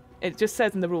match, it just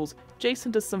says in the rules,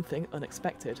 Jason does something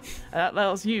unexpected. And that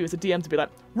allows you as a DM to be like,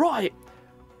 right,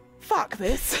 fuck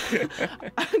this,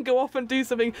 and go off and do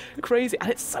something crazy.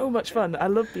 And it's so much fun. I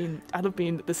love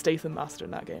being the Statham master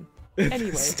in that game.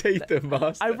 Anyway, Statham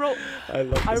master. I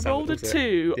rolled a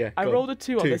 2. Yeah, I rolled a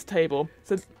 2 on this table.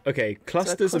 So okay,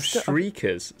 clusters of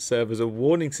shriekers serve as a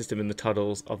warning system in the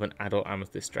tunnels of an adult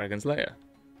amethyst dragon's lair.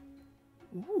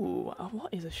 Ooh,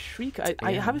 what is a shrieker?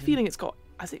 I have a feeling it's got.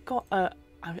 Has it got a?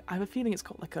 I have a feeling it's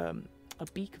got like a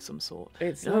beak of some sort.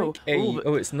 It's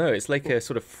it's like a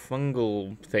sort of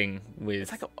fungal thing with.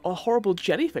 It's like a horrible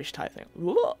jellyfish type thing.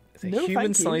 Ooh, it's a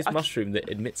human-sized mushroom that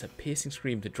emits a piercing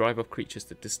scream to drive off creatures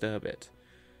that disturb it.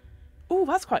 Oh,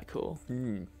 that's quite cool.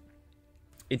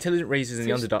 Intelligent raisers in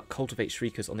the Underdark cultivate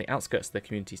shriekers on the outskirts of their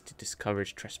communities to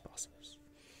discourage trespassers.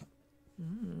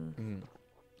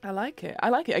 I like it.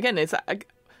 Again, it's that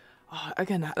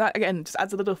just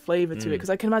adds a little flavour to it, because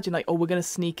I can imagine like, we're going to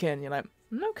sneak in. You're like,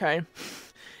 okay.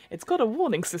 It's got a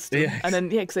warning system. Yes. And then,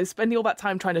 because they're spending all that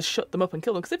time trying to shut them up and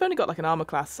kill them, because they've only got like an armour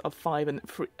class of 5 and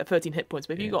 13 hit points,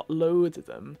 but if you've got loads of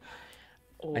them...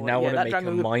 I now want to make a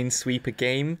Minesweeper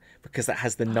game, because that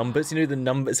has the numbers. You know the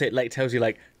numbers, it like tells you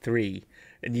like 3,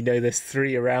 and you know there's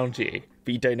 3 around you,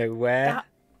 but you don't know where.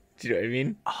 Do you know what I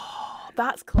mean?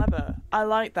 That's clever. I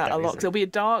like that a lot, because it'll be a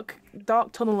dark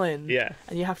tunnel in. Yeah.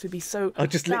 And you have to be so... I'll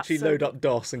just literally load up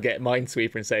DOS and get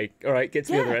Minesweeper and say, all right, get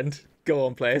to the other end. Go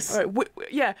on, players. All right,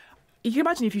 yeah. You can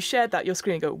imagine if you shared that your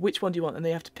screen and go, which one do you want? And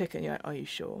they have to pick it, and you're like, are you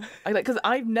sure? Because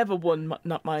I've never won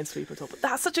not Minesweeper at all. But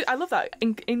that's I love that,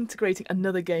 integrating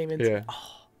another game into... Yeah.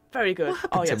 Very good. What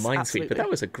happened to Minesweeper? That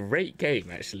was a great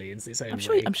game, actually, in its own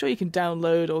way. I'm sure you can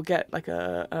download or get like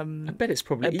a... I bet it's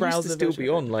probably... It used to still be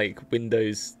on like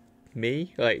Windows...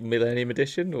 like Millennium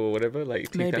Edition or whatever,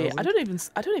 like 2000. Maybe I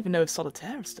don't even know if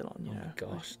Solitaire is still on.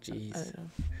 Gosh, jeez.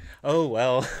 Oh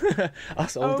well,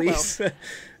 us oldies. Well.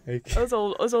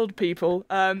 Us old people.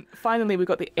 Finally, we've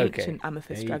got the Ancient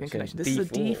Amethyst Dragon Connection. This is a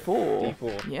D4.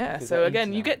 D4. Yeah. So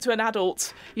again, you get to an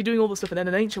adult, you're doing all the stuff, and then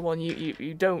an ancient one,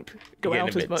 you don't go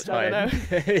out as much. I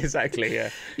don't know. Exactly.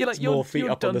 Yeah. You're like more feet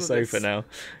up on the sofa now.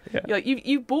 Yeah. You're like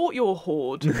you bought your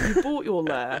hoard, you bought your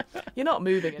lair. You're not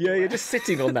moving anywhere. Yeah, you're just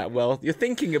sitting on that wealth. You're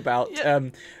thinking about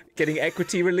getting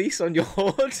equity release on your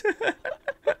hoard.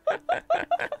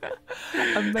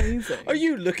 Amazing. Are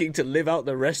you looking to live out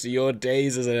the rest of your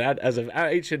days as an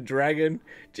ancient dragon?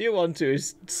 Do you want to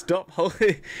stop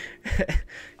holding...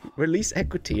 Release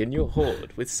equity in your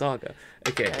hoard with Saga.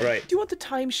 Okay, right. Do you want a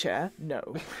timeshare?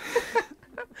 No.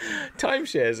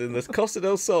 Timeshares in the Costa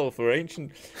del Sol for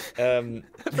ancient...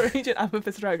 For ancient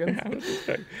amethyst dragons.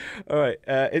 All right,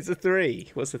 it's a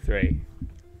 3. What's a 3?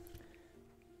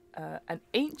 An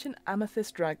ancient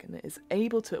amethyst dragon is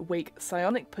able to awake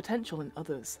psionic potential in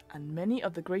others, and many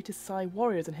of the greatest psi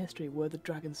warriors in history were the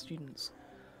dragon students.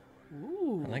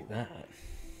 Ooh. I like that.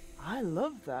 I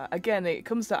love that. Again, it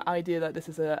comes to that idea that this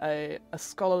is a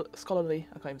scholarly,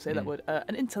 I can't even say that word,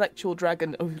 an intellectual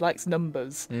dragon who likes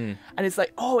numbers. And it's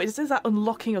like, oh, it is that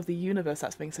unlocking of the universe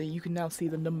that's being, so you can now see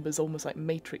the numbers almost like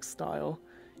Matrix style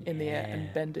in the air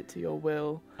and bend it to your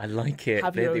will. I like it.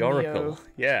 Have They're the your Oracle. Neo.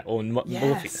 Yeah, or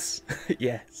Morpheus.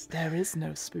 Yes. There is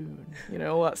no spoon. You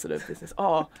know, all that sort of business.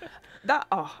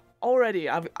 Already,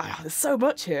 there's so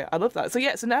much here. I love that. So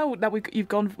yeah, so now we've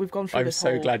gone through I'm this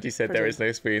so whole glad you said there is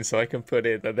no spoon, so I can put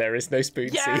in that there is no spoon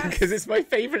scene, because it's my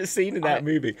favourite scene in that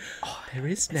movie. There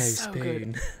is no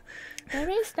spoon. There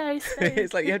is no spoon.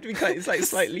 It's like you have to be it's like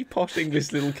slightly posh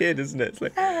English little kid, isn't it? It's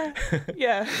like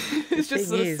yeah, it's just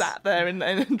sort of sat there and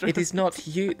it is not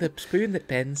you, the spoon that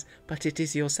bends, but it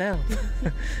is yourself.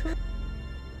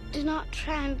 Do not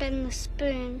try and bend the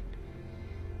spoon.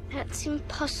 That's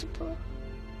impossible.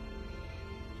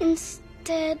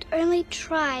 Instead, only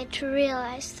try to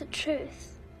realize the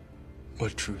truth.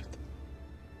 What truth?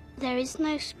 There is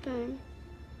no spoon.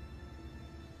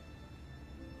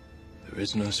 There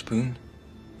is no spoon?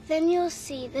 Then you'll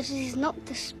see that it is not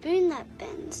the spoon that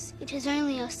bends. It is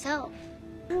only yourself.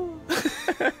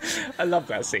 I love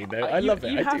that scene, though. I love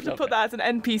it. You have to put that as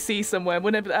an NPC somewhere.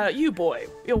 Whenever you boy,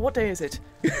 what day is it?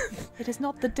 It is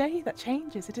not the day that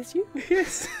changes. It is you.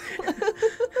 Yes.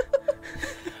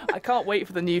 I can't wait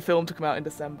for the new film to come out in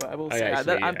December. I will say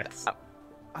yes.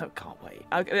 I can't wait.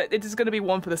 It is going to be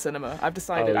one for the cinema. I've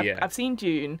decided. I've seen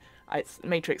Dune. It's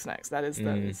Matrix next. That is.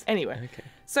 Anyway. Okay.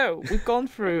 So we've gone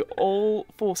through all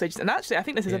 4 stages, and actually, I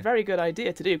think this is a very good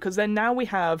idea to do, because then now we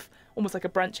have almost like a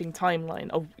branching timeline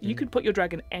of you could put your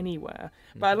dragon anywhere.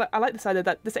 But I like this idea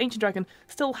that this ancient dragon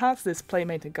still has this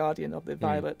playmate and guardian of the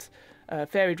violet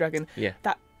fairy dragon. Yeah.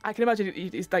 That I can imagine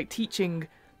is like teaching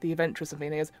the adventurer something.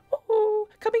 And he goes, "Oh,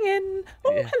 coming in.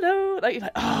 Oh, hello."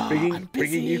 Like,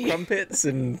 bringing you crumpets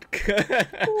and.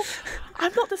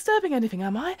 I'm not disturbing anything,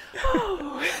 am I?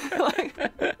 Oh.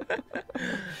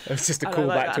 It's just a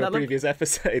callback to a previous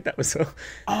episode. That was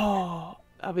all.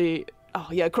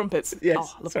 Crumpets.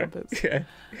 Yes, I love crumpets. Yeah.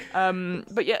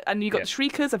 But yeah, and you got the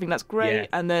Shriekers. I think that's great. Yeah.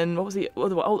 And then what was the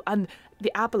other one? Oh, and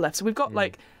the Aboleth. So we've got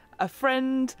like a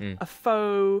friend, a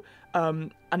foe,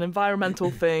 an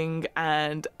environmental thing,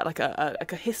 and like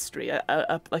a history,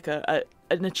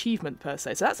 an achievement per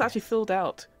se. So that's actually filled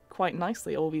out quite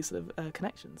nicely, all these sort of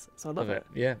connections. So I love it.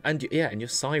 Yeah, and your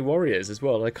Psi warriors as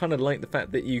well. I kind of like the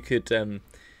fact that you could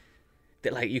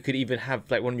that like you could even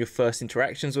have like one of your first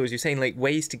interactions, or as you're saying, like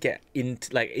ways to get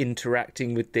into like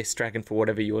interacting with this dragon for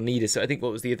whatever your need is. So I think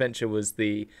what was the adventure was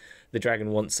the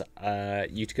dragon wants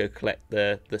you to go collect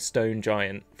the stone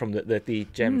giant from the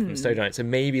gem from the stone giant. So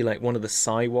maybe like one of the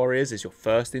Psi warriors is your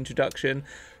first introduction,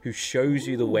 who shows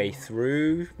you the way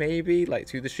through, maybe like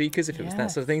through the Shriekers, if it was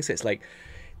that sort of thing. So it's like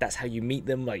that's how you meet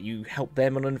them, like you help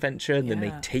them on an adventure, and then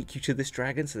they take you to this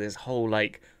dragon. So there's whole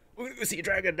like, we're gonna go see a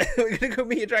dragon. We're gonna go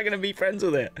meet a dragon and be friends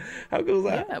with it. How cool is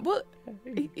that? Yeah, well,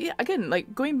 again,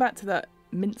 like going back to that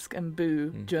Minsk and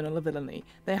Boo Journal of Villainy,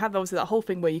 they have obviously that whole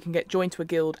thing where you can get joined to a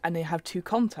guild and they have 2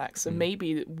 contacts. So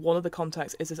maybe one of the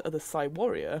contacts is this other Psi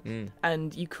warrior,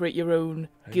 and you create your own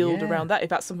guild around that if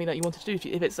that's something that you wanted to do.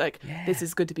 If it's like, this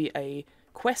is going to be a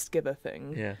quest giver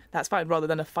thing, that's fine, rather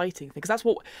than a fighting thing, because that's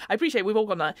what I appreciate. We've all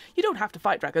gone that you don't have to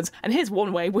fight dragons, and here's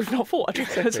one way we've not fought a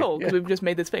dragon at all, because we've just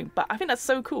made this thing. But I think that's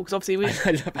so cool, because obviously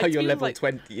I love how you're level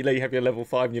 20, you know, you have your level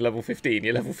 5 and your level 15.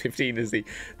 Your level 15 is the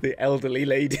elderly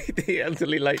lady, the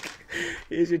elderly, like,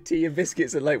 here's your tea and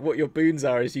biscuits, and like what your boons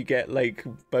are is you get like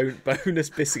bonus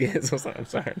biscuits or something. I'm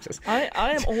sorry,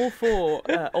 I am all for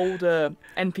older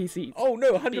NPCs. Oh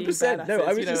no, 100%. No,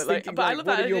 I was just thinking, but I love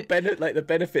that your the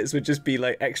benefits would just be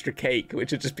like extra cake,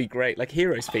 which would just be great, like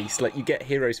Heroes Feast. Like you get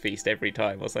Heroes Feast every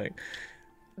time or something.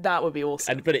 That would be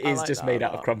awesome. But it is just made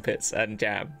out of crumpets and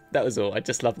jam. That was all. I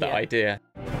just love that idea.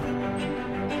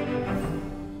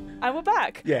 And we're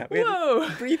back. Yeah. Whoa.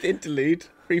 Brief interlude,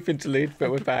 but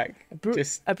we're back.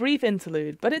 A brief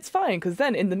interlude, but it's fine, because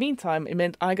then in the meantime, it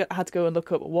meant I had to go and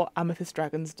look up what amethyst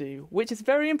dragons do, which is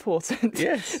very important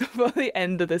for the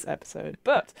end of this episode.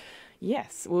 But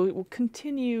yes, we'll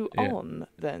continue on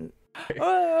then.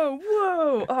 Oh,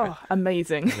 whoa! Oh,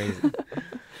 amazing.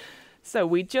 So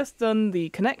we just done the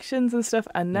connections and stuff,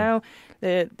 and now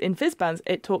in Fizban's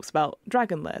it talks about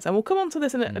Dragonlayers, and we'll come on to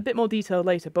this in a bit more detail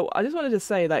later. But I just wanted to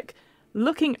say, like,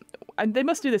 and they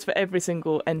must do this for every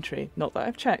single entry. Not that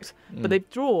I've checked, but they've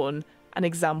drawn an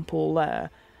example lair,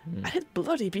 and it's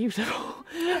bloody beautiful.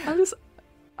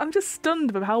 I'm just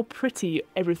stunned by how pretty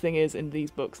everything is in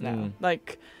these books now.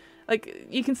 Like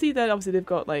you can see that obviously they've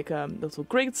got like the little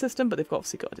grid system, but they've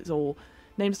obviously got its all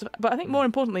named stuff. But I think more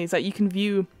importantly is that you can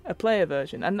view a player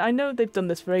version, and I know they've done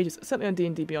this for ages, certainly on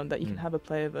D&D Beyond, that you can have a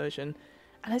player version,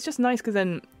 and it's just nice because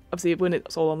then obviously when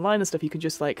it's all online and stuff, you can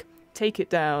just like take it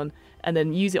down and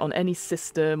then use it on any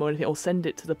system or anything, or send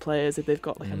it to the players if they've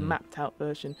got like a mapped out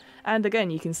version. And again,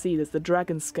 you can see there's the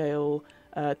dragon scale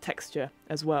texture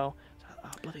as well.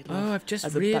 Bloody love. Oh, I've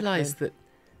just realised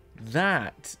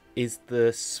that is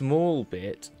the small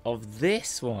bit of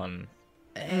this one.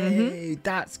 Hey,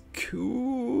 that's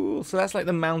cool. So that's like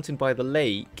the mountain by the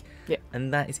lake. Yeah.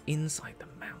 And that is inside the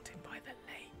mountain by the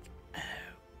lake. Oh,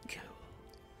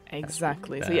 cool.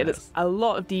 Exactly. Really, so yeah, there's a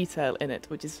lot of detail in it,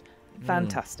 which is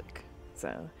fantastic.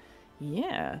 So,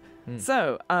 yeah.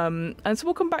 So, and so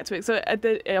we'll come back to it. So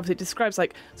it obviously describes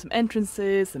like some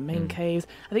entrances, the main caves.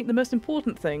 I think the most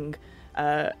important thing,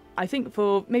 I think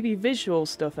for maybe visual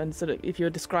stuff, and sort of if you're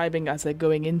describing as they're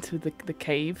going into the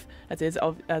cave, as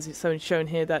it's shown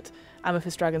here, that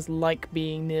amethyst dragons like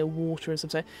being near water and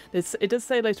something. It does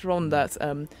say later on that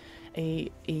a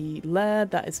lair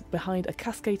that is behind a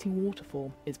cascading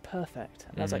waterfall is perfect.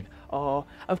 And I was like, oh,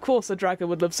 of course a dragon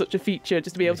would love such a feature,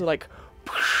 just to be able to like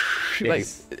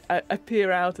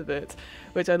appear out of it,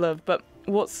 which I love. But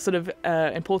what's sort of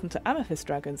important to amethyst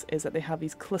dragons is that they have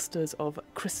these clusters of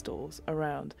crystals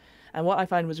around. And what I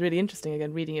find was really interesting,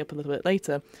 again, reading it up a little bit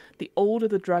later, the older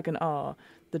the dragon are,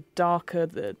 the darker,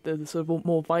 the sort of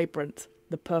more vibrant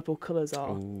the purple colours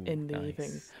are in the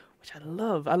thing, which I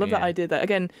love. I love that idea that,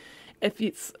 again, if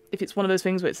it's one of those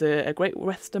things where it's a great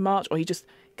Western march, or you're just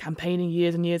campaigning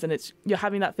years and years, and you're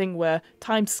having that thing where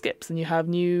time skips and you have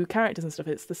new characters and stuff,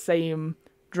 it's the same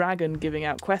dragon giving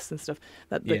out quests and stuff,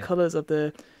 that the colours of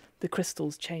the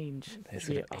crystals change. They're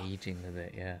sort of aging with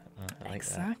it, I like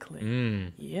exactly.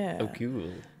 That. Yeah. Oh,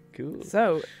 cool.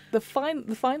 So the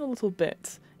final little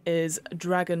bit is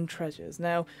dragon treasures.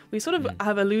 Now we sort of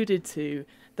have alluded to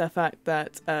the fact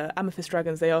that amethyst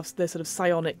dragons, they're sort of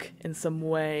psionic in some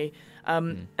way,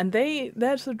 and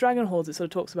their sort of dragon hoards, it sort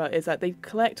of talks about, is that they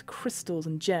collect crystals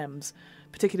and gems,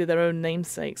 particularly their own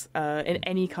namesakes, in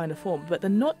any kind of form, but they're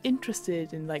not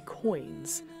interested in like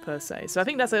coins per se. So I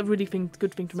think that's a really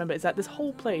good thing to remember, is that this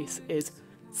whole place is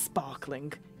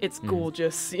sparkling. It's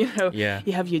gorgeous, you know. Yeah.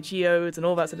 You have your geodes and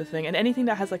all that sort of thing, and anything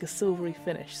that has like a silvery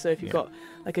finish. So if you've got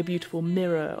like a beautiful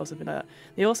mirror or something like that.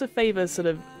 They also favour sort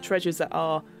of treasures that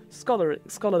are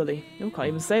scholarly. I can't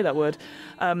even say that word,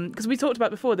 because we talked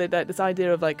about before that this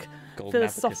idea of like Golden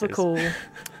philosophical.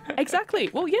 Exactly.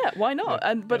 Well, yeah. Why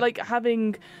not? But like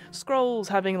having scrolls,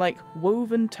 having like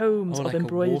woven tomes of like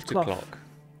embroidered a water cloth. clock.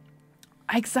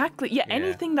 Exactly. Yeah,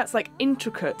 anything that's like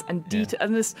intricate and detailed,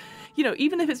 and this, you know,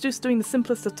 even if it's just doing the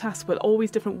simplest of tasks, but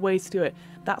always different ways to do it,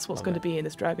 that's what's going to be in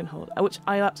this dragon hoard, which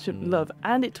I absolutely love.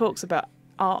 And it talks about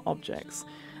art objects.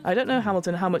 I don't know,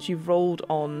 Hamilton, how much you've rolled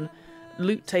on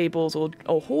loot tables or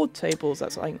hoard tables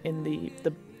that's like in the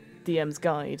DM's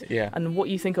guide, and what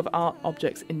you think of art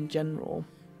objects in general.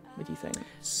 What do you think?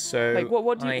 So, like,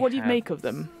 what do you make of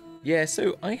them? Yeah,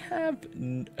 so I have...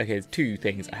 Okay, there's two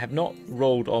things. I have not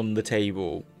rolled on the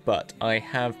table, but I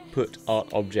have put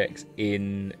art objects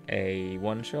in a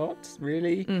one-shot,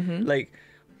 really.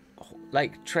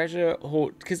 Like treasure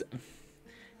hoard... Because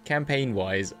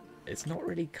campaign-wise, it's not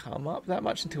really come up that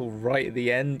much until right at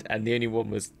the end, and the only one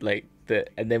was like...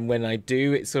 And then when I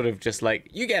do, it's sort of just like,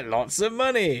 you get lots of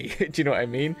money! Do you know what I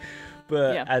mean?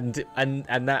 But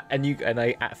and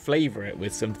I flavour it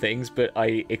with some things, but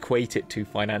I equate it to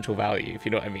financial value, if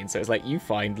you know what I mean. So it's like you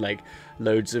find like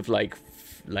loads of like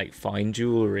fine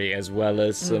jewelry, as well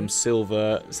as some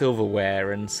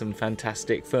silverware and some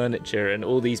fantastic furniture and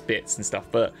all these bits and stuff.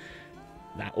 But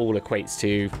that all equates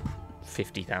to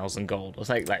 50,000 gold or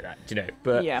something like that, you know.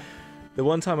 But the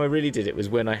one time I really did it was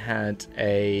when I had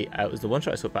it was the one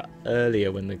shot I saw about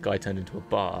earlier when the guy turned into a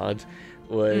bard.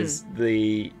 Was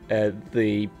the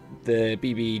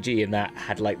BBEG, and that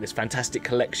had like this fantastic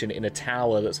collection in a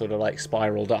tower that sort of like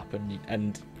spiraled up,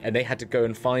 and they had to go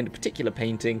and find a particular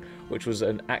painting which was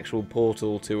an actual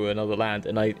portal to another land,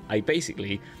 and I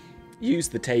basically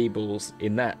used the tables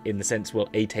in the sense, well,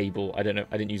 a table, I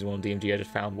didn't use one on DMG, I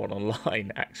just found one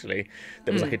online actually.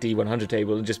 There was like a D100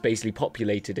 table, and just basically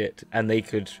populated it, and they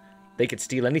could they could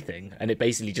steal anything, and it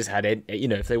basically just had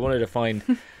if they wanted to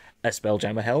find a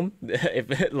Spelljammer helm,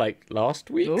 if like last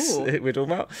week's we're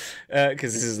talking about,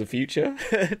 because this is the future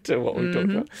to what we've talked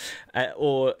about,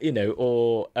 or a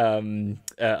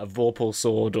Vorpal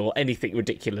sword or anything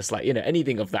ridiculous, like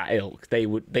anything of that ilk, they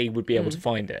would be able to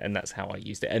find it, and that's how I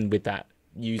used it. And with that,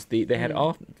 they had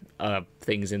art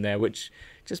things in there which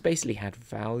just basically had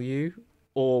value,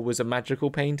 or was a magical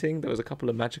painting. There was a couple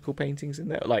of magical paintings in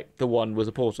there, like the one was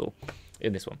a portal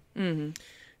in this one.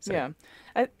 So.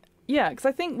 Yeah, because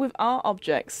I think with art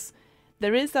objects,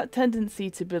 there is that tendency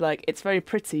to be like, it's very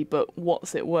pretty, but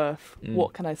what's it worth?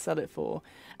 What can I sell it for?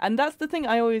 And that's the thing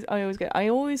I always get. I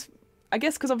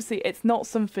guess because obviously it's not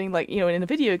something like, in a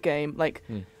video game, like,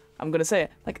 I'm going to say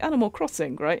it, like Animal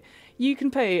Crossing, right? You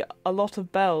can pay a lot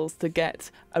of bells to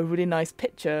get a really nice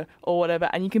picture or whatever,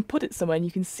 and you can put it somewhere and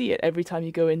you can see it every time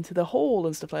you go into the hall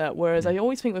and stuff like that. Whereas I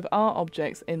always think with art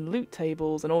objects in loot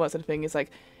tables and all that sort of thing, it's like,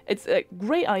 it's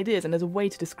great ideas and there's a way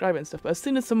to describe it and stuff. But as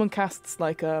soon as someone casts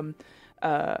like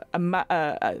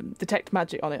detect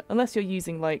magic on it, unless you're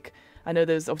using like, I know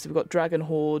there's obviously we've got dragon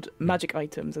hoard magic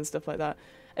items and stuff like that.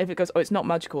 If it goes, it's not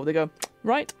magical, they go,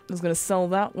 right, I was going to sell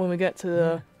that when we get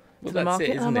to the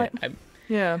market. It, isn't it?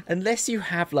 Yeah. Unless you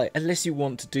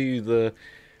want to do the,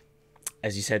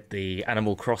 as you said, the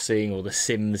Animal Crossing or the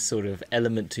Sims sort of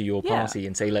element to your party,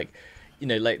 and say like,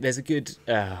 there's a good.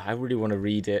 I really want to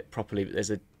read it properly, but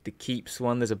there's the Keeps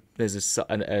one. There's a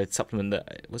supplement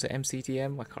that was it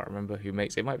MCDM. I can't remember who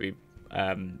makes it. It might be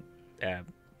I've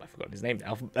forgotten his name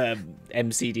now.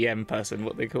 MCDM person,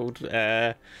 what they called.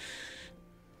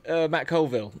 Matt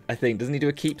Colville, I think, doesn't he do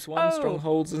a Keeps one,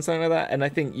 Strongholds and something like that? And I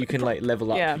think you can like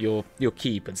level up your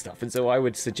keep and stuff. And so I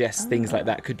would suggest things like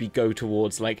that could go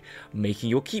towards like making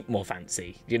your keep more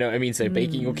fancy. You know what I mean? So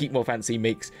making your keep more fancy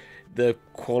makes the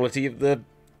quality of the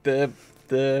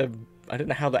I don't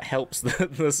know how that helps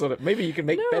the sort of, maybe you can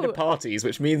make better parties,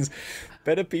 which means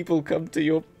better people come to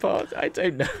your party. I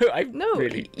don't know.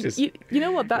 Really just you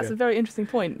know what? That's a very interesting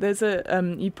point. There's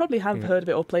a you probably have heard of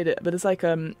it or played it, but it's like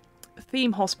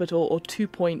Theme Hospital or 2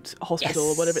 Point Hospital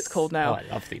or whatever it's called now. Oh, I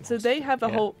love Theme So they have a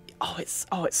whole. It's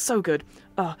so good.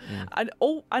 I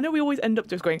know we always end up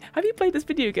just going, have you played this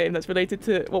video game that's related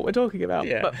to what we're talking about?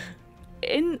 Yeah. But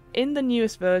in the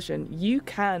newest version, you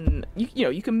can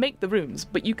make the rooms,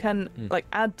 but you can like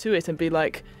add to it and be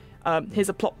like, here's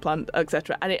a plot plan,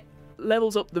 etc. And it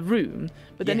levels up the room,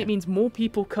 but then it means more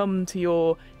people come to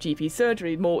your GP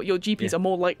surgery. Your GPs are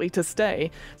more likely to stay.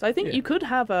 So I think you could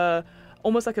have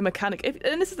almost like a mechanic.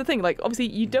 And this is the thing, like, obviously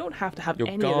you don't have to have your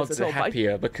any of guards this at all. Are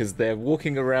happier because they're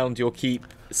walking around your keep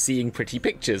seeing pretty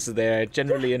pictures. So they're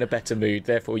generally in a better mood.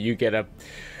 Therefore, you get a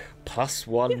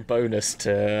 +1 bonus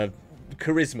to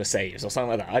charisma saves or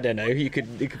something like that. I don't know. It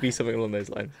could be something along those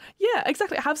lines. Yeah,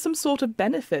 exactly. Have some sort of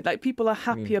benefit. Like, people are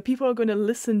happier. People are going to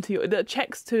listen to you. The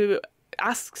checks to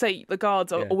ask, say, the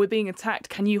guards, or we're being attacked,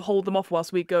 can you hold them off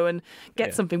whilst we go and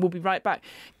get something? We'll be right back.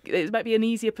 It might be an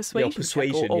easier persuasion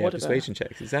check or whatever. Persuasion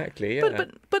checks, exactly, yeah.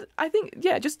 But I think,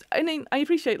 I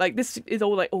appreciate, like, this is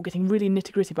all, like, getting really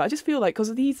nitty-gritty, but I just feel like, because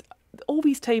of all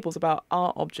these tables about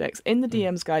art objects in the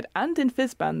DM's guide and in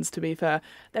Fizban's, to be fair,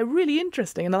 they're really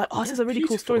interesting, and they're like, this is a really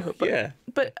cool story hook.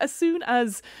 But as soon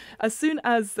as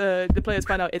the players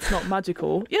find out it's not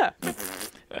magical,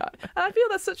 and I feel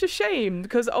that's such a shame,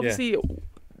 because obviously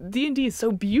D&D is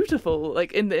so beautiful,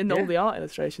 like in all the art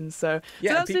illustrations. So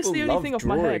that's just the only thing off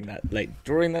my head.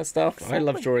 Drawing that stuff. Exactly. I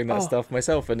love drawing that stuff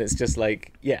myself, and it's just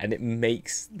like and it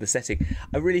makes the setting.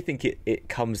 I really think it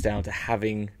comes down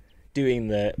to doing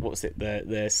the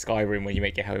Skyrim when you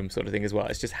make your home sort of thing as well.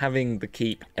 It's just having the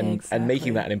keep and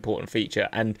making that an important feature.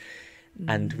 And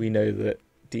we know that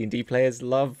D&D players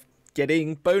love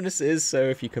getting bonuses, so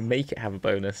if you can make it have a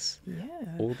bonus,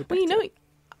 all the better. Well,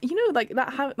 like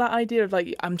that idea of,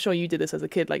 like, I'm sure you did this as a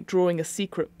kid, like drawing a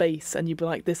secret base, and you'd be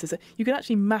like, you can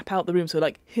actually map out the room. So,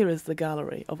 like, here is the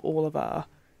gallery of all of our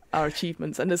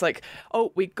achievements, and it's like,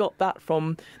 we got that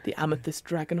from the Amethyst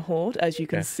Dragon Hoard. As you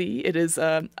can see, it is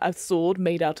a sword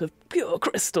made out of pure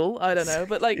crystal. I don't know,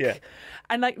 but like,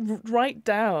 and like write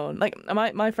down, like,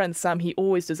 my friend Sam, he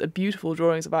always does a beautiful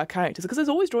drawings of our characters, because there's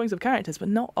always drawings of characters, but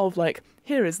not of, like,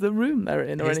 here is the room they're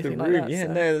in or anything like that. Yeah,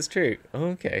 no, that's true.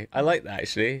 Okay, I like that,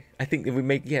 actually. I think that we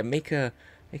make an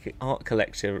art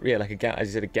collector, like as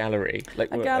you said, a gallery,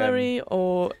 like a gallery,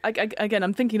 or again,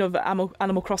 I'm thinking of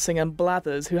Animal Crossing and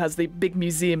Blathers, who has the big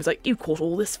museum. It's like, you caught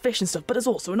all this fish and stuff, but there's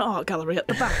also an art gallery at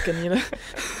the back, and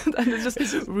and there's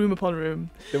just room upon room.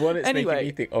 The one that's making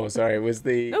me think, was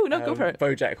the go for it.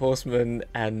 BoJack Horseman,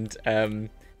 and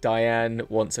Diane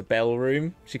wants a bell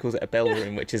room. She calls it a bell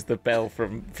room, which is the bell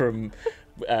from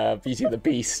Beauty and the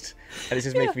Beast, and it's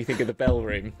just making me think of the bell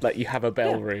room. Like you have a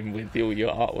bell room with all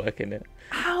your artwork in it.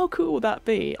 How cool would that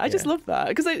be? I just love that,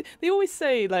 because they always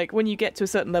say, like, when you get to a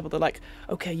certain level, they're like,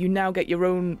 okay, you now get your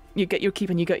own, you get your keep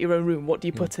and you get your own room. What do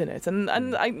you put in it? And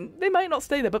they might not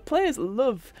stay there, but players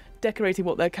love decorating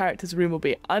what their character's room will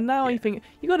be. And now I think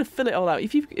you got to fill it all out.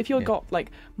 If you've got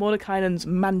like Mordekainen's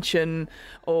mansion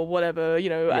or whatever,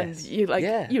 and you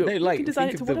can design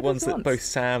it to whatever the ones you that want. both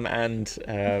Sam and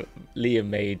Liam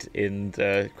made in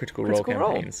the Critical Role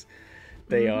campaigns.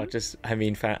 They are just,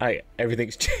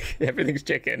 everything's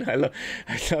chicken. I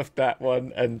love that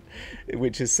one, and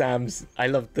which is Sam's. I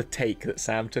love the take that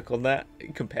Sam took on that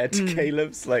compared to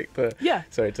Caleb's, to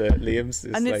Liam's.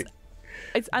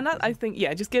 I think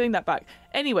just getting that back.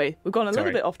 Anyway, we've gone a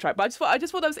little bit off track, but I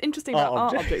just thought that was interesting about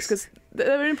art objects because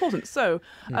they're very important. So,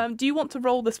 do you want to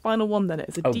roll this final one then?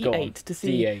 It's a D8 to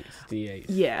see. D8.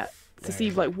 Yeah. To see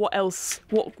what else,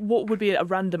 what would be a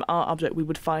random art object we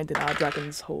would find in our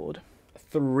dragon's hoard.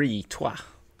 3.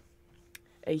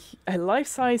 A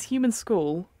life-size human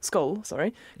skull,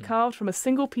 carved from a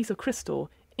single piece of crystal,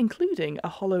 including a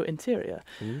hollow interior.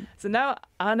 So now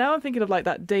I'm thinking of like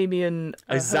that Damien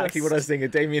exactly Hirst. what I was thinking.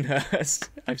 Damien Hirst.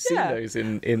 I've seen those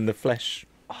in the flesh.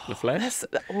 The flesh.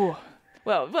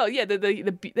 Well, yeah,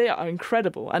 they are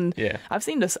incredible, and I've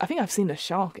seen this. I think I've seen the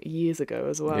shark years ago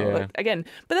as well. Yeah.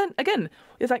 But then again,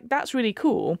 it's like that's really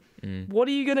cool. What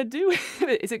are you gonna do with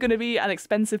it? Is it gonna be an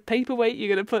expensive paperweight you're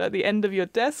gonna put at the end of your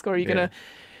desk, or are you gonna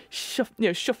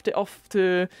shuft it off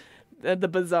to the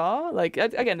bazaar? Like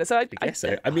again, so I guess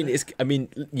so. I mean,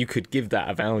 you could give that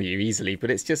a value easily, but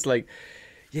it's just like.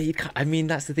 Yeah, you can't,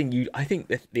 that's the thing. I think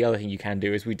the other thing you can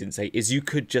do, as we didn't say, is you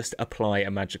could just apply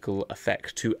a magical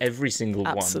effect to every single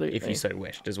one if you so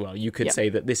wished as well. You could say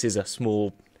that this is a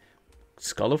small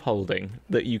skull of holding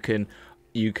that you can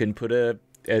put a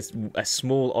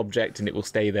small object and it will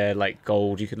stay there like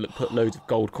gold. You could put loads of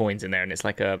gold coins in there and it's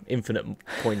like a infinite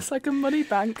coin. It's like a money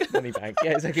bank. Money bank.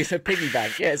 Yeah, exactly. It's a piggy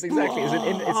bank. Yes, exactly.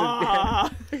 Exactly.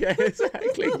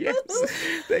 Yes.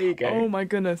 There you go. Oh my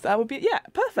goodness, that would be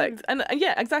perfect. And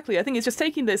exactly. I think it's just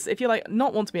taking this. If you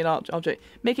not want to be an art object,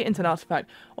 make it into an artifact,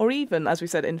 or even as we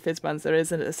said in Fizban's, there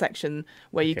is a section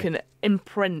where you can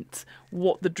imprint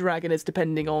what the dragon is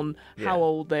depending on how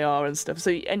old they are and stuff.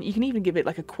 So and you can even give it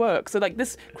like a quirk. So like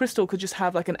this crystal could just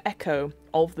have like an echo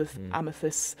of the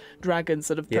amethyst dragon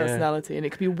sort of personality, and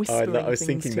it could be whispering. I was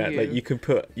thinking that like you can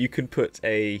put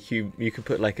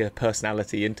like a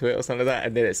personality into it or something like that,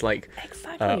 and then it's like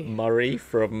Murray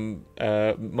from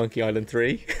Monkey Island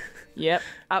 3. Yep.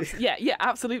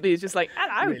 Absolutely. It's just like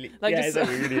hello. Really, it's a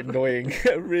really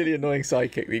annoying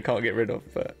sidekick that you can't get rid of,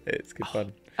 but it's good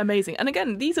fun. Amazing. And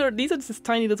again, these are just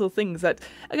tiny little things that,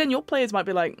 again, your players might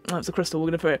be like, oh, it's a crystal, we're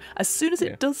going to throw it. As soon as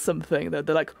it does something, they're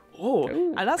like, oh,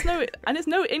 and it's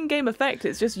no in-game effect.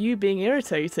 It's just you being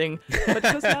irritating, but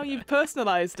because now you've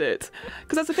personalised it.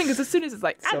 Because that's the thing. Is as soon as it's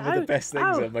like, some of the best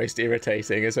things are most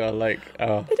irritating as well. Like,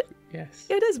 yes,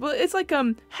 it is. But it's like,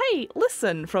 hey,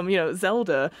 listen, from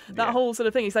Zelda. That whole sort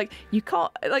of thing. It's like you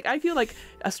can't. Like I feel like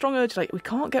a strong urge. Like we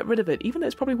can't get rid of it, even though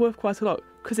it's probably worth quite a lot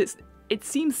because it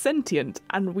seems sentient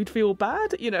and we'd feel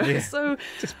bad, so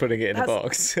just putting it in a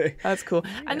box. That's cool.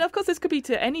 And of course this could be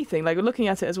to anything. Like we're looking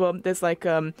at it as well, there's like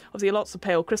obviously lots of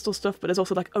pale crystal stuff, but there's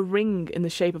also like a ring in the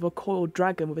shape of a coiled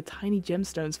dragon with a tiny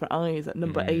gemstones for eyes at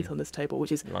number 8 on this table,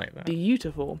 which is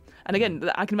beautiful. And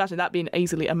again, I can imagine that being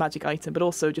easily a magic item, but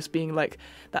also just being like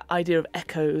that idea of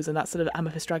echoes and that sort of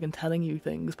amethyst dragon telling you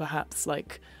things, perhaps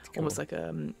like almost like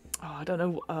I don't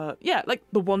know, like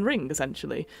the One Ring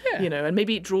essentially, and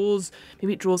maybe it draws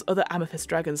other amethyst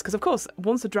dragons, because of course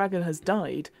once the dragon has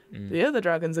died, the other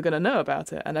dragons are going to know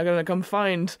about it and they're going to come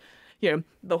find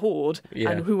the hoard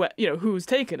and who's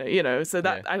taken it, so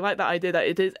that I like that idea that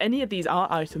it is any of these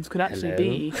art items could actually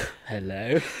be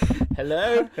hello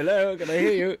can I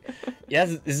hear you?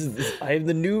 Yes, I am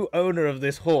the new owner of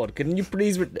this hoard. Can you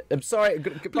please I'm sorry,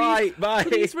 bye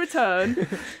please return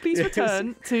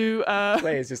to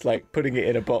players just like putting it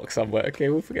in a box somewhere. Okay,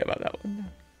 we'll forget about that one.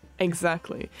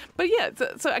 Exactly. But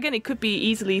so again, it could be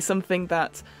easily something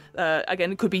that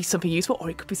again, it could be something useful, or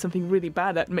it could be something really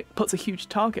bad that puts a huge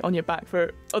target on your back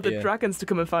for other dragons to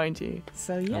come and find you.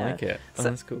 So I like it.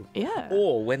 That's cool. Yeah.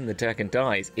 Or when the dragon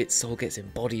dies, its soul gets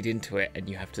embodied into it, and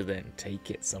you have to then take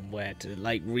it somewhere to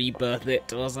like rebirth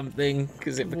it or something,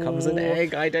 because it becomes an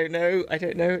egg. I don't know.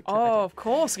 Oh, of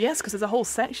course, yes, because there's a whole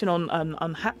section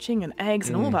on hatching and eggs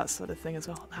and all that sort of thing as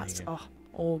well. That's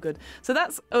all good. So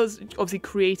that's us obviously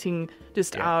creating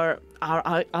just our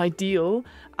ideal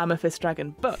amethyst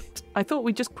dragon. But I thought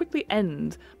we'd just quickly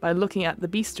end by looking at the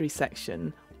bestiary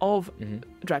section of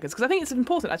dragons, because I think it's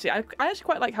important, actually. I actually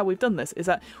quite like how we've done this, is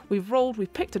that we've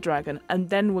picked a dragon, and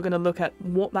then we're going to look at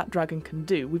what that dragon can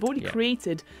do. We've already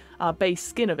created our base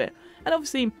skin of it, and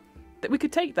obviously we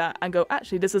could take that and go,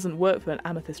 actually, this doesn't work for an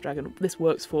amethyst dragon, this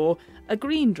works for a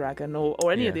green dragon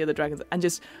or any of the other dragons, and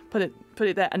just put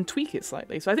it there and tweak it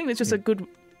slightly. So I think it's just a good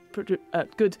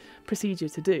procedure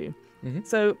to do.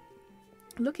 So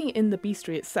looking in the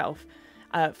bestiary itself,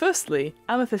 firstly,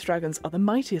 amethyst dragons are the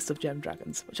mightiest of gem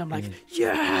dragons, which I'm like,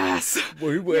 yes!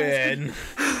 We win!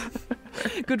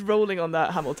 Good rolling on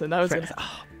that, Hamilton. I was going to say,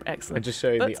 excellent. I'm just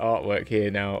showing the artwork here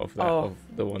now of that of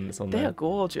the one that's on there. They are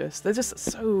gorgeous. They're just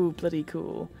so bloody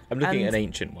cool. I'm looking at an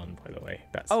ancient one, by the way.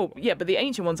 But the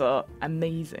ancient ones are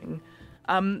amazing.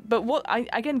 But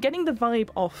getting the vibe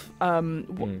off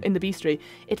in the bestiary,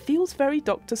 it feels very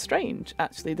Doctor Strange,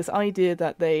 actually. This idea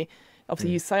that they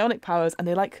obviously use psionic powers, and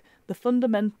they like the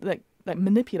like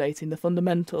manipulating the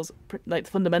fundamentals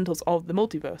of the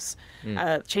multiverse,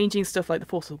 changing stuff like the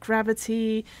force of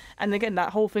gravity, and again that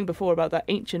whole thing before about that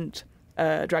ancient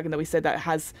dragon that we said that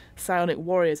has psionic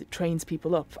warriors, it trains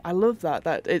people up. I love that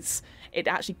it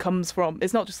actually comes from,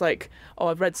 it's not just like, oh,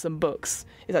 I've read some books.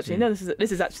 It's actually no,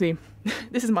 this is actually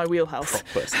this is my wheelhouse.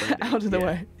 Out of the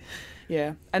way.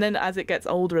 Yeah, and then as it gets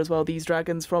older as well, these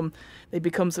dragons they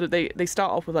become sort of, they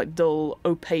start off with like dull,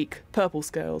 opaque purple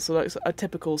scales, so like a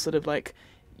typical sort of like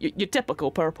your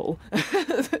typical purple,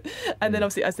 and then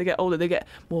obviously as they get older, they get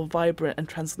more vibrant and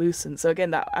translucent. So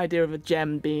again, that idea of a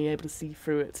gem being able to see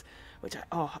through it, which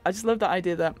I just love that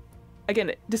idea that,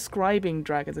 again, describing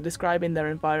dragons and describing their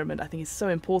environment, I think is so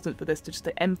important for this,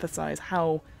 to emphasize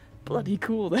how bloody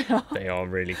cool they are. They are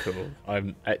really cool.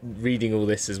 I'm reading all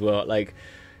this as well, like.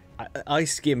 I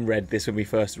skim read this when we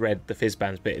first read the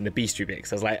Fizban's bit in the bestiary bit,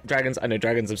 because I was like, dragons, I know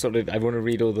dragons, I want to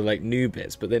read all the like new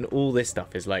bits, but then all this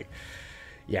stuff is like,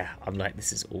 I'm like,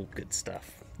 this is all good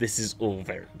stuff. This is all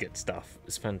very good stuff.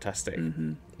 It's fantastic.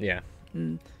 Yeah.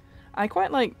 I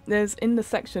quite like, there's in the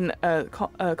section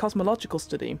cosmological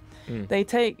study, they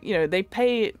take,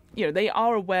 they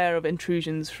are aware of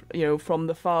intrusions, from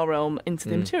the far realm into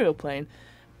the material plane,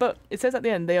 but it says at the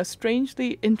end, they are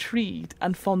strangely intrigued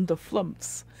and fond of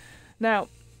flumps. Now,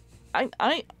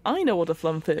 I know what a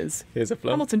flump is. Here's a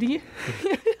flump. Hamilton, do you?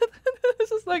 It's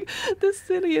just like the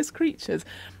silliest creatures.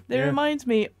 They remind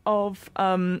me of,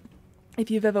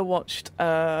 if you've ever watched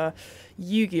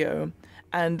Yu-Gi-Oh!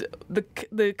 And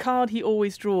the card he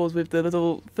always draws with the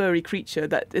little furry creature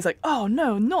that is like, oh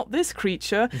no, not this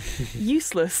creature,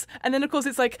 useless. And then of course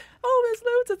it's like, oh, there's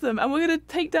loads of them, and we're gonna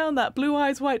take down that blue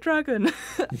eyes white dragon.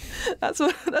 That's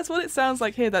what it sounds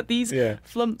like here. That these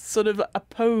flumps sort of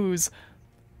oppose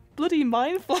bloody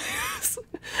mind flayers,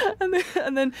 and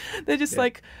then they're just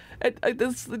like. At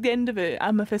the end of it,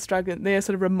 Amethyst Dragon, they are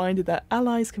sort of reminded that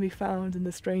allies can be found in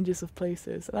the strangest of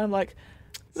places, and I'm like.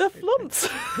 The flumps.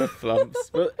 The flumps.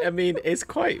 Well, I mean, it's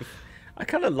quite. I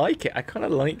kind of like it. I kind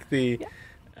of like the.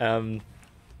 I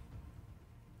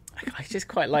just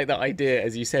quite like that idea,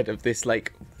 as you said, of this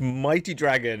like mighty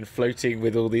dragon floating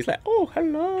with all these like, oh,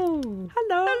 hello,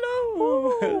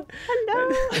 hello.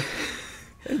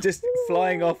 And just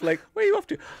flying off like, where are you off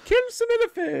to? Kill some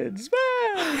elephants.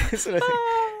 Sort of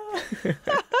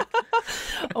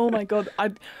Oh my god!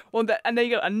 And there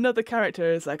you go. Another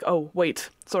character is like, oh wait,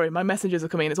 sorry, my messages are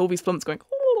coming in. It's all these flumps going.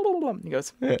 And he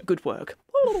goes, good work.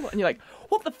 And you're like,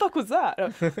 what the fuck was that?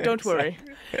 Don't worry,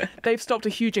 they've stopped a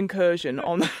huge incursion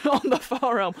on the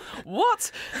far realm.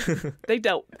 What?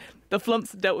 The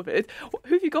flumps dealt with it.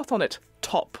 Who have you got on it?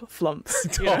 Top flumps.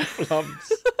 Top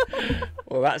flumps.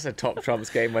 Well, that's a top trumps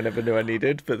game I never knew I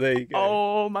needed, but there you go.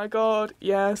 Oh my god,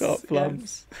 yes. Top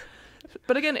flumps. Yes.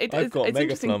 But again, I've got it's mega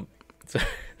interesting. flump. So...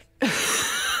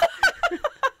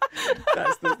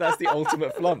 that's the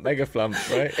ultimate flump, mega flump,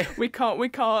 right? We can't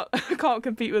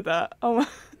compete with that. Oh,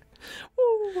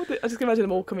 I just can imagine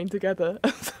them all coming together.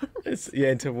 It's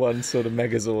into one sort of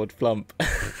Megazord flump.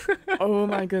 Oh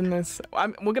my goodness,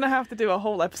 we're gonna have to do a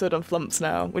whole episode on flumps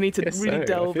now. We need to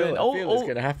delve in. I feel it's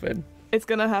gonna happen. It's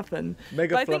gonna happen.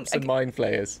 Mega flumps and mind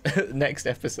flayers. Next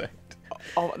episode.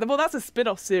 Oh, well, that's a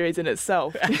spin-off series in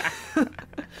itself.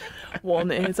 One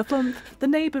is a flump, the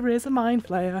neighbour is a mind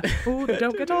flayer. Oh, they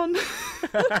don't get on.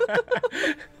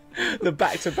 The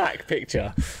back-to-back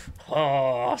picture.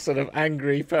 Oh, sort of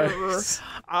angry pose.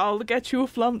 I'll get you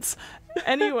flumps.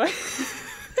 Anyway.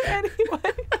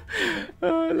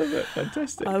 Oh, I love it.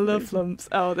 Fantastic. I love flumps.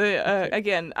 Oh,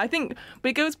 again, I think, but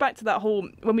it goes back to that whole,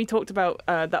 when we talked about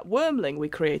that wormling we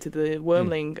created, the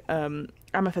wormling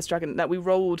Amethyst Dragon that we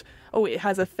rolled, it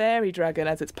has a fairy dragon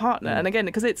as its partner. And again,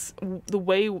 because it's the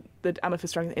way that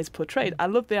Amethyst Dragon is portrayed, I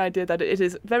love the idea that it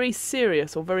is very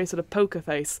serious or very sort of poker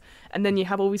face. And then you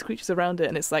have all these creatures around it,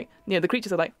 and it's like, the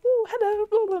creatures are like, oh, hello,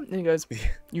 blah, blah. And he goes,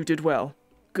 you did well.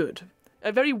 Good.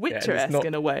 Very Witcher-esque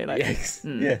in a way. Like,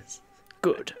 yes.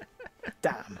 Good.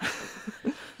 Damn.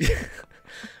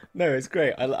 No, it's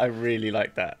great. I really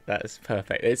like that. That's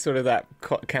perfect. It's sort of that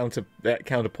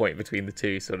counterpoint between the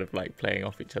two, sort of like playing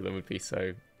off each other would be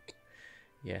so.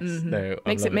 Yes, no,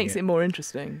 makes it more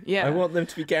interesting. Yeah, I want them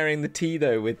to be carrying the tea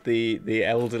though with the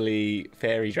elderly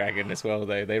fairy dragon as well.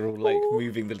 Though they're all like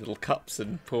moving the little cups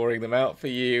and pouring them out for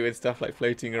you and stuff, like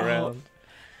floating around.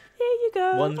 Here you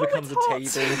go. One becomes a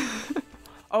table.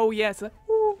 Oh yes.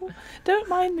 Don't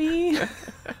mind me.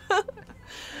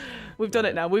 We've done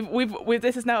it now. We've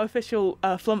this is now official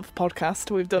Flump podcast.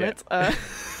 We've done it.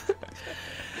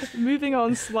 Moving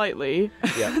on slightly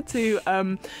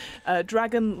to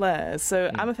dragon lairs.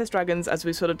 So amethyst dragons, as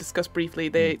we sort of discussed briefly,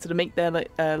 they sort of make their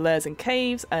lairs in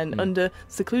caves and under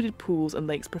secluded pools and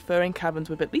lakes, preferring caverns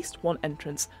with at least one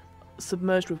entrance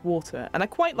submerged with water. And I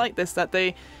quite like this, that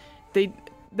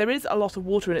there is a lot of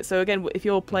water in it. So again, if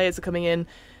your players are coming in,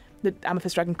 the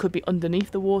amethyst dragon could be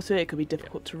underneath the water, it could be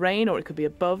difficult terrain, or it could be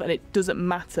above, and it doesn't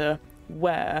matter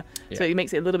where. So it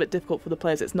makes it a little bit difficult for the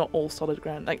players. It's not all solid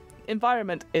ground. Like,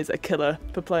 environment is a killer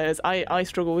for players. I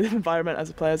struggle with environment as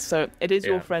a player, so it is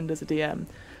your friend as a DM.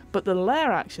 But the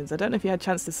lair actions, I don't know if you had a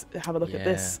chance to have a look at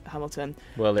this, Hamilton.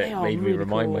 Well, it made me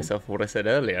remind myself of what I said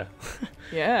earlier.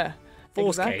 Yeah.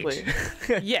 Force exactly.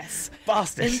 cage. Yes.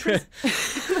 Bastard.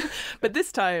 But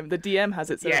this time the DM has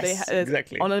it. So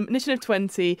exactly. On an initiative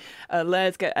 20,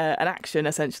 lairs get an action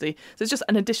essentially. So it's just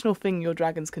an additional thing your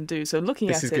dragons can do. So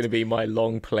this is going to be my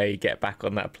long play. Get back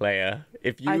on that player.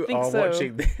 If you are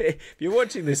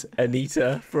watching this,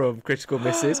 Anita from Critical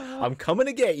Misses, I'm coming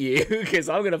to get you because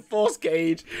I'm going to force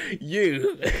cage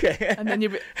you. and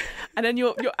then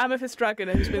your amethyst dragon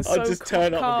who's been so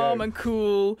calm and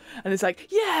cool, and it's like,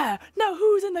 now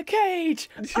who's in the cage?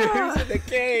 Who's in the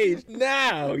cage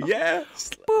now? Yeah.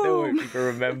 Boom. They won't even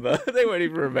remember.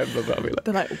 But I'll be like,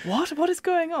 they're like, what is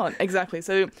going on? Exactly.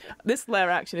 So this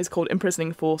lair action is called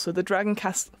Imprisoning Force. So the dragon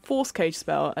casts Force Cage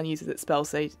spell and uses its spell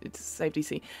save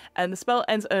DC, and the spell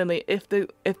ends only if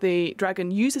the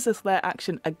dragon uses this lair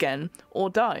action again or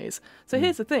dies. So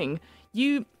here's the thing: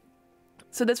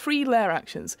 so there's 3 lair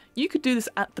actions. You could do this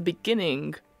at the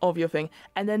beginning of your thing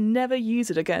and then never use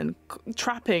it again,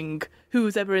 trapping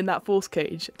who's ever in that force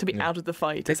cage to be out of the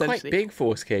fight. They're quite big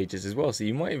force cages as well, so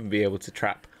you might even be able to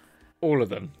trap all of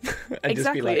them and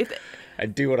just be like,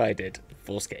 and do what I did,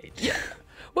 force cage. Yeah.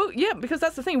 Well, yeah, because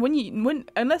that's the thing.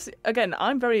 Unless, again,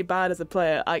 I'm very bad as a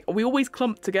player. We always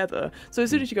clump together. So as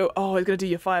soon as you go, he's going to do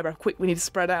your fire breath, quick, we need to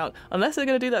spread out. Unless they're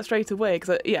going to do that straight away,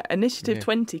 because initiative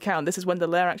 20 count. This is when the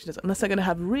lair action is. Unless they're going to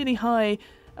have really high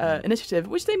initiative,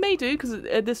 which they may do, because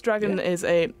this dragon is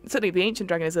certainly the ancient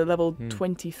dragon is a level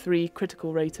 23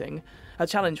 critical rating,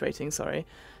 challenge rating. Sorry.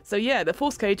 So the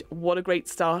force cage, what a great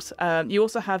start. You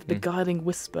also have Beguiling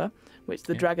Whisper, which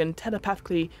the dragon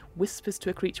telepathically whispers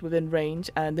to a creature within range,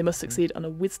 and they must succeed on a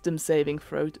wisdom saving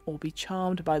throw or be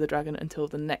charmed by the dragon until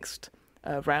the next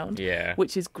round,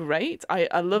 which is great.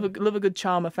 I love a good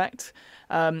charm effect.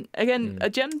 Again,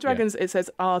 gem dragons, it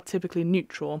says, are typically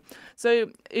neutral,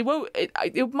 so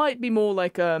it might be more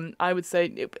like I would say,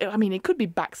 it could be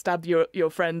backstab your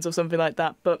friends or something like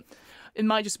that, but it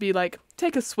might just be like,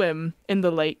 take a swim in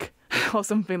the lake or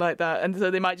something like that, and so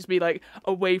they might just be like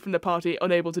away from the party,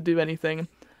 unable to do anything.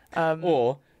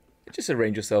 Or just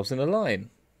arrange yourselves in a line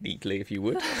neatly, if you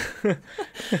would.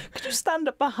 Could you stand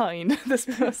up behind this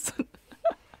person?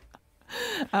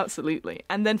 Absolutely.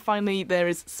 And then finally there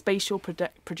is spatial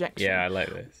projection. Yeah, I like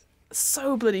this.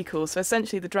 So bloody cool. So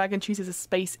essentially the dragon chooses a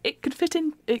space it can fit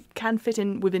in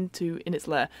in its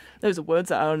lair. Those are words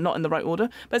that are not in the right order,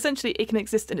 but essentially it can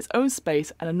exist in its own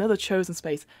space and another chosen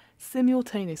space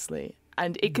simultaneously,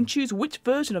 and it can choose which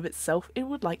version of itself it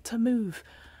would like to move.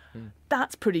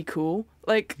 That's pretty cool.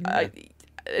 Like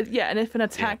and if an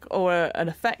attack or an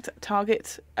effect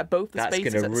target at both the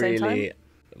spaces at the same time, really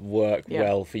work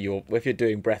well for if you're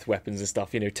doing breath weapons and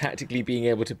stuff, tactically being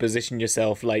able to position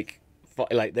yourself like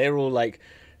they're all like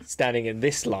standing in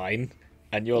this line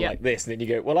and you're like this, and then you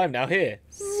go, well, I'm now here.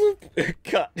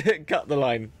 cut the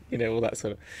line, all that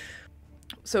sort of.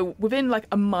 So within like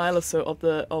a mile or so of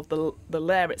the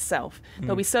lair itself,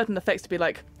 there'll be certain effects to be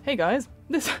like, hey guys,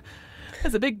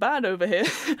 there's a big bad over here.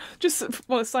 Just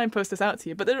want to signpost this out to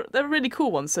you. But they're really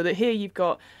cool ones. So that here you've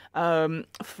got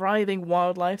thriving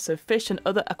wildlife. So fish and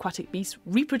other aquatic beasts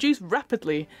reproduce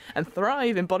rapidly and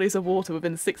thrive in bodies of water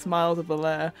within 6 miles of the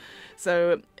lair.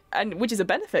 So, and which is a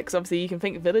benefit, because obviously you can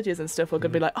think villages and stuff are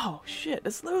going to be like, oh shit,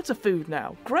 there's loads of food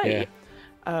now. Great. Yeah.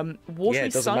 Watery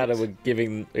it doesn't sight. matter. We're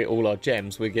giving it all our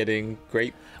gems. We're getting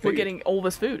great food. We're getting all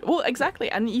this food. Well,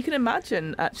 exactly. And you can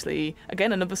imagine, actually,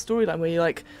 again, another storyline where you're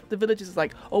like, the villagers is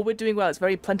like, oh, we're doing well. It's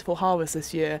very plentiful harvest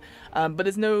this year. But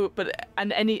there's no,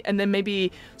 and then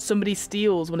maybe somebody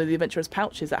steals one of the adventurers'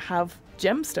 pouches that have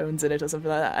gemstones in it or something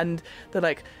like that. And they're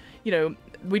like, you know,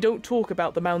 we don't talk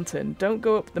about the mountain. Don't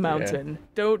go up the mountain.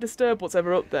 Don't disturb what's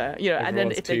ever up there. You know, Everyone's and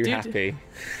then if they do, happy.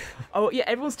 Oh yeah,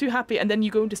 everyone's too happy, and then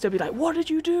you go and disturb. You're like, what did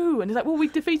you do? And he's like, well, we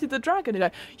defeated the dragon. And you're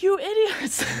like, you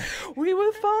idiots, we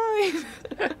were fine.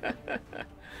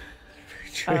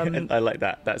 I like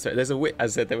that. That's right. There's as I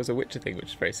said, there was a Witcher thing which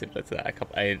is very similar to that.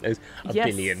 There's a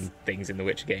billion things in the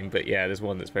Witcher game, but yeah, there's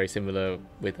one that's very similar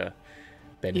with a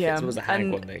benefits. Yeah, what was the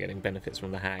hag one? They're getting benefits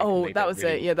from the hag. Oh, that was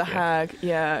really, it. Yeah, the hag.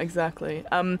 Yeah, exactly.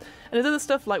 And there's other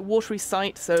stuff like watery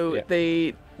sight. So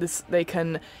they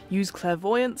can use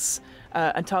clairvoyance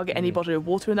and target any body of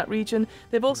water in that region.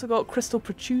 They've also got crystal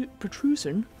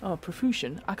profusion. I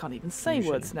can't even say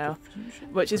words now.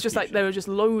 Which is just like there are just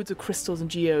loads of crystals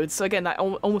and geodes. So again, that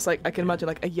almost like I can imagine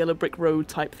like a yellow brick road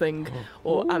type thing,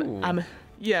 or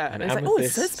yeah. And it's like, oh,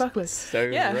 it's so sparkly.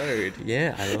 Stone road.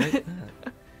 Yeah, I like that.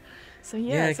 So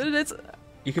so it's.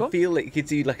 You can feel it. You could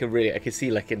do like I could see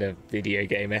like in a video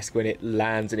game-esque when it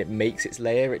lands and it makes its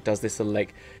layer. It does this sort of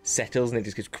like settles and it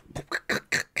just goes.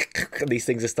 And these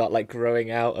things just start like growing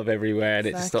out of everywhere, and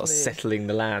it just starts settling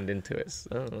the land into it.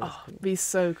 It'd be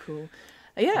so cool.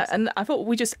 Yeah, and I thought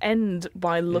we just end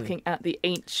by looking at the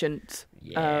ancient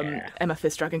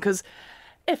Amethyst dragon, because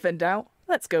if in doubt,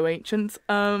 let's go ancient.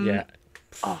 So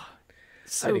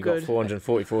only good. Got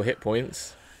 444 hit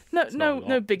points.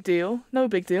 No big deal. No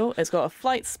big deal. It's got a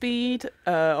flight speed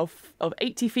of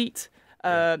 80 feet.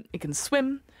 It can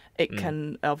swim. It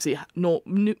can obviously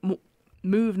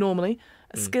move normally.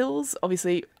 Skills,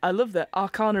 obviously, I love that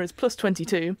Arcana is plus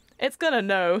 22. It's gonna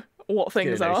know what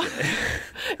things are.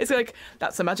 It's like,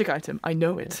 that's a magic item. I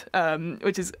know it,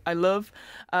 which is I love.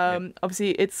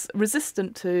 Obviously, it's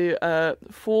resistant to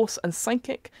force and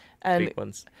psychic. And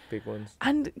big ones.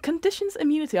 And conditions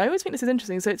immunity. I always think this is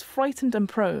interesting. So it's frightened and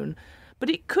prone, but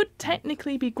it could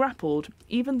technically be grappled,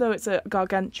 even though it's a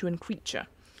gargantuan creature.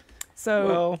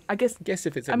 So I guess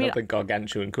if it's another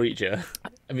gargantuan creature,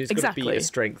 I mean, it's got to be a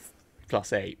strength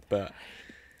 +8, but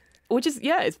which is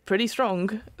it's pretty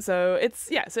strong. So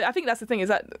it's So I think that's the thing, is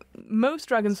that most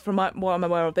dragons, from what I'm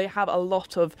aware of, they have a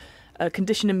lot of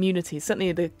condition immunity.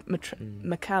 Certainly the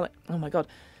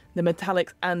the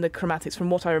metallics and the chromatics, from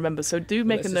what I remember. So do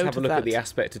make a note of that. Let's have a look at the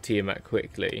aspect of Tiamat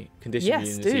quickly. Condition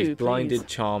immunities: blinded,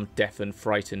 charmed, deafened,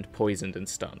 frightened, poisoned, and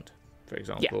stunned, for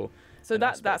example. Yeah. So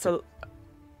that's a.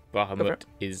 Bahamut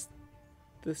is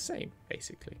the same,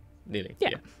 basically, nearly.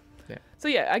 Yeah. So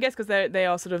I guess because they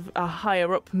are sort of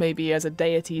higher up, maybe as a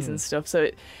deities and stuff.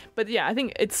 So, I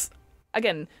think it's,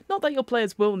 again, not that your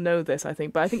players will know this, I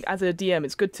think, but I think as a DM,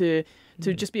 it's good to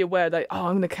just be aware that, I'm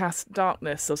going to cast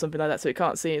darkness or something like that, so it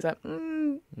can't see. It's like,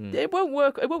 it won't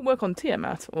work. It won't work on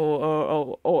Tiamat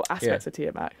or aspects of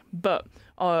Tiamat, but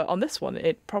on this one,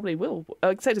 it probably will.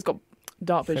 Except it's got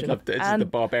dark vision. I love that. It's the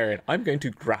barbarian. I'm going to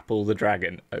grapple the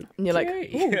dragon. Okay. And you're like,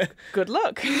 ooh, good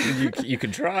luck. you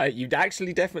can try. You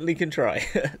actually definitely can try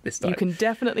this time. You can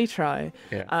definitely try.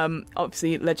 Yeah.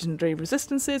 Obviously, legendary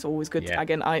resistances, always good. Yeah.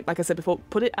 Again, like I said before,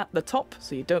 put it at the top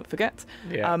so you don't forget.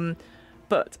 Yeah.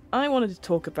 But I wanted to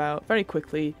talk about, very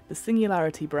quickly, the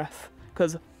Singularity Breath,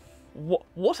 because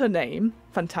what a name.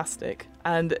 Fantastic.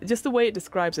 And just the way it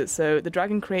describes it. So the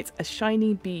dragon creates a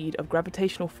shining bead of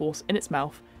gravitational force in its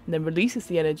mouth and then releases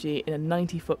the energy in a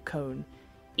 90-foot cone.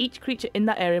 Each creature in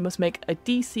that area must make a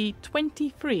DC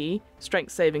 23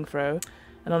 strength saving throw,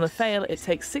 and on a fail it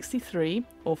takes 63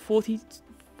 or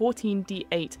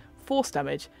 14d8 force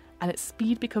damage, and its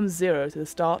speed becomes 0 to the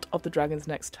start of the dragon's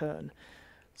next turn.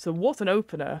 So what an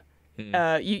opener.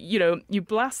 You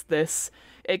blast this.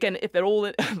 Again, if they're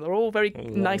all very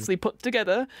nicely put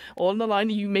together, all on the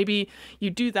line, you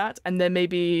do that, and then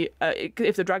maybe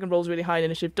if the dragon rolls really high in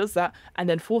initiative, does that, and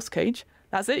then force cage.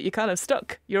 That's it. You're kind of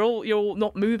stuck. You're all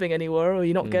not moving anywhere, or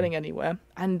you're not getting anywhere.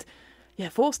 And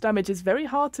force damage is very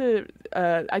hard to.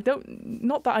 I'm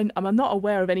not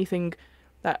aware of anything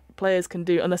that players can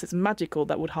do unless it's magical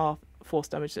that would half force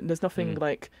damage. And there's nothing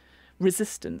like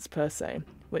resistance per se,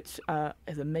 which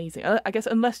is amazing. I guess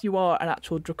unless you are an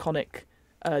actual draconic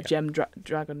gem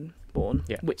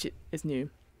dragonborn, which is new.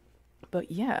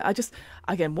 But yeah,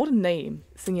 again, what a name,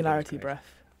 Singularity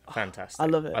Breath. Fantastic. I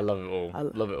love it. I love it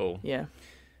all. Love it all. Yeah,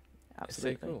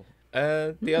 absolutely. It's so cool.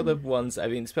 The other ones, I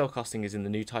mean, spellcasting is in the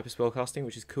new type of spellcasting,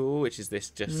 which is cool, which is this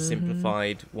just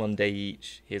simplified 1 day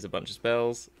each. Here's a bunch of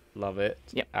spells. Love it.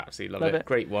 Yep. Absolutely love it.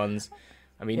 Great ones.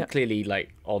 I mean, clearly,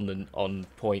 like, on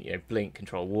point, blink,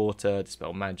 control water,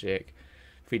 dispel magic,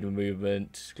 freedom of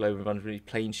movement, global invulnerability,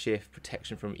 plane shift,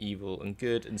 protection from evil and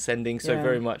good, and sending. So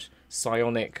very much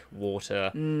psionic,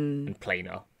 water, and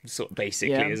planar, sort of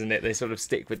basically, isn't it? They sort of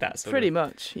stick with that sort Pretty of...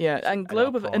 much, yeah. And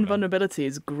global invulnerability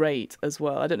is great as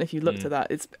well. I don't know if you looked at that.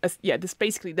 It's this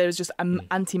basically, there's just an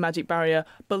anti-magic barrier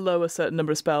below a certain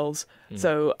number of spells.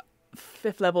 So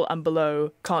 5th level and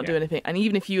below can't do anything, and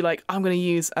even if you I'm going to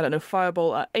use, I don't know,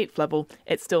 fireball at 8th level,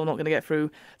 it's still not going to get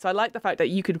through. So I like the fact that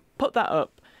you could put that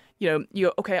up, you're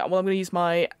okay, well, I'm going to use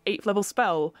my 8th level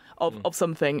spell of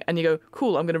something, and you go,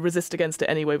 cool, I'm going to resist against it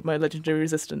anyway with my legendary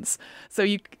resistance. So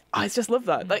I just love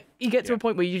that. Like, you get to a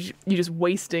point where you're just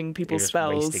wasting people's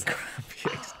spells.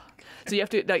 So you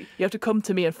have to come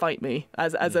to me and fight me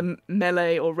as a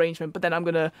melee or rangeman, but then I'm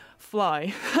going to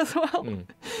fly as well.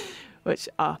 Which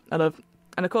I love.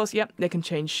 And of course, they can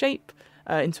change shape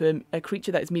into a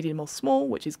creature that is medium or small,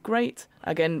 which is great.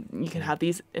 Again, you can have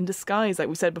these in disguise, like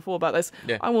we said before about this.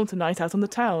 I want a night out on the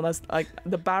town as like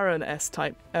the Baron-S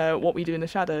type, what we do in the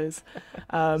shadows.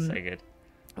 So good.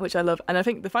 Which I love. And I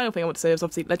think the final thing I want to say is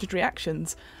obviously legendary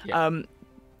actions.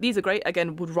 These are great.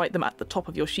 Again, would write them at the top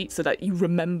of your sheet so that you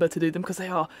remember to do them, because they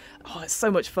are, it's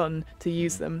so much fun to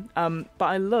use them. But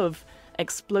I love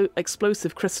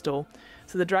explosive crystal.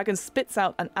 So the dragon spits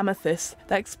out an amethyst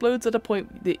that explodes at a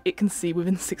point that it can see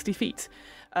within 60 feet.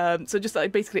 So just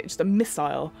basically just a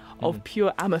missile of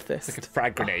pure amethyst. It's like a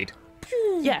frag grenade.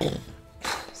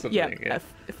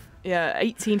 Yeah,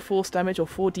 18 force damage or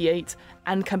 4d8,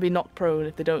 and can be knocked prone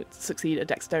if they don't succeed a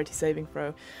dexterity saving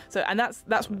throw. So, and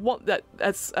that's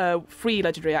free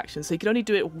legendary action. So you can only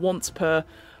do it once per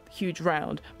huge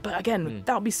round. But again,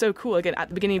 that would be so cool. Again, at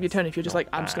the beginning of your turn, if you're just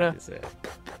I'm just gonna,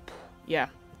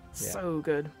 so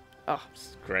good. Oh,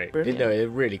 it's great. Brilliant. No, they're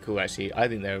really cool. Actually, I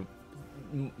think they're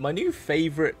my new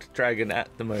favourite dragon at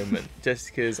the moment, just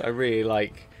because I really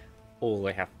like all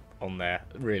they have on there.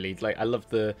 Really, like, I love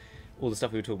all the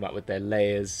stuff we were talking about with their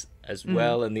layers as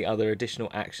well, and the other additional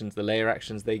actions, the layer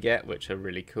actions they get, which are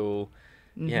really cool.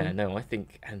 Yeah, no, I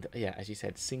think, and as you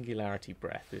said, Singularity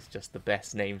Breath is just the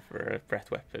best name for a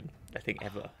breath weapon I think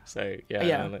ever. So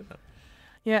I like that.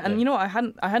 Yeah, and you know what?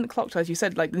 I hadn't clocked, as you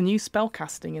said, like the new spell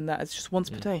casting in that is just once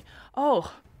per day.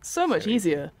 Oh, so much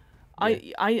easier.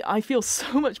 I feel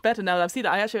so much better now that I've seen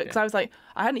that. I actually, because I was like,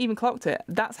 I hadn't even clocked it.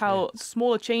 That's how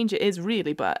small a change it is,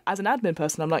 really. But as an admin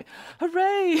person, I'm like,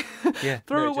 hooray!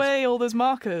 Throw away all those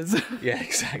markers. Yeah,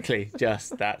 exactly.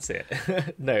 Just that's it.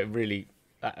 No, really.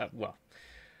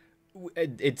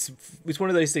 It's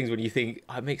one of those things when you think,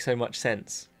 it makes so much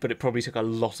sense, but it probably took a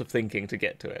lot of thinking to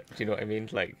get to it. Do you know what I mean?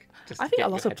 Like, I think a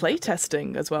lot of play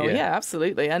testing as well. Yeah,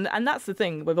 absolutely. And that's the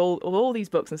thing with all these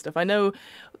books and stuff. I know,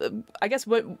 I guess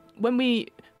when we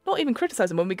not even criticize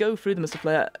them, when we go through them as a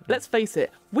player, let's face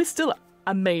it, we're still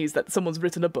amazed that someone's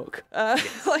written a book.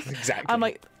 Exactly. I'm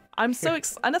like, I'm so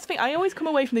and that's the thing, I always come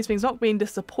away from these things not being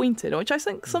disappointed, which I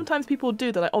think sometimes people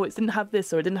do. They're like, it didn't have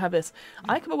this or it didn't have this.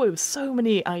 I come away with so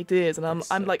many ideas, and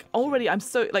I'm like, already, I'm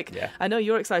so like, I know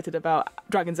you're excited about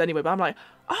dragons anyway, but I'm like,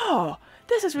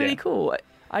 this is really cool.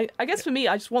 I guess for me,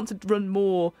 I just want to run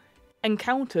more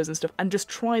encounters and stuff and just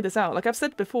try this out. Like I've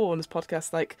said before on this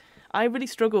podcast, like I really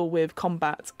struggle with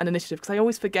combat and initiative because I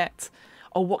always forget,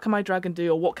 what can my dragon do,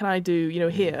 or what can I do,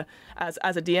 here as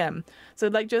a DM. So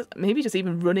like maybe just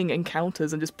even running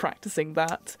encounters and just practicing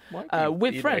that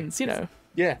with friends,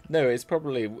 Yeah, no,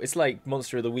 it's like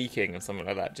Monster of the Weeking or something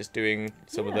like that, just doing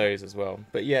some of those as well.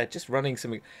 But just running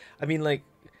something. I mean, like,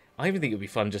 I even think it would be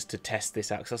fun just to test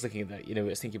this out, because I was looking at that, I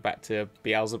was thinking back to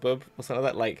Beelzebub or something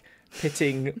like that, like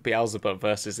pitting Beelzebub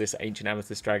versus this Ancient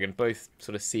Amethyst Dragon, both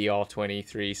sort of CR23,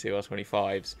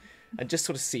 CR25s, and just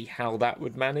sort of see how that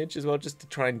would manage as well, just to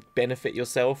try and benefit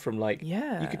yourself from, like,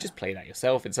 you could just play that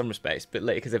yourself in some respects, but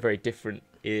like, because they're very different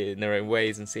in their own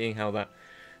ways, and seeing how that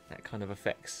kind of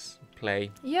affects play.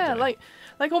 Yeah, like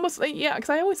almost, like, because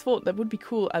I always thought that would be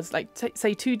cool as, like,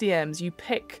 say 2 DMs, you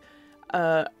pick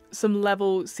some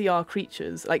level CR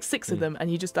creatures, like 6 of them, and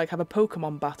you just like have a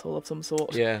Pokemon battle of some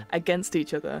sort against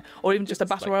each other, or even just a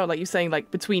battle royale, like you're saying,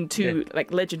 like between 2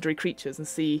 like legendary creatures, and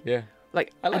see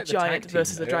like a giant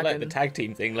versus a dragon. I like the tag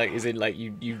team thing, like, is in like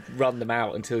you run them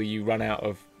out until you run out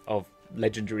of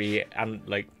legendary and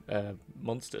like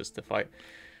monsters to fight.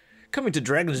 Coming to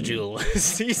Dragon's Duel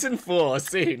season 4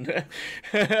 soon.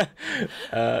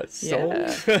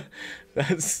 Sold.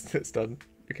 That's done.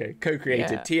 Okay,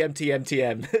 co-created. Yeah.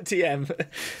 TM.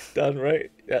 Done, right?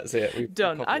 That's it. We've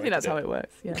Done. I think that's how it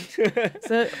works. Yeah.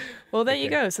 So, well, there you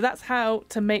go. So that's how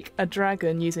to make a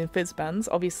dragon using Fizbans.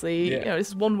 Obviously, this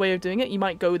is one way of doing it. You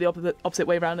might go the opposite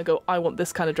way around and go, I want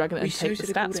this kind of dragon, and take the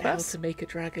stats how first. to make a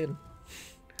dragon.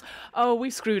 Oh, we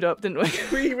screwed up, didn't we?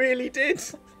 We really did.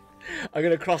 I'm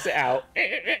going to cross it out.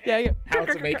 Yeah. How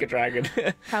to make a dragon.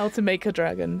 How to make a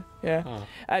dragon. Yeah. Oh.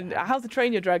 And how to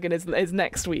train your dragon is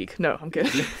next week. No, I'm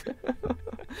kidding.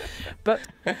 But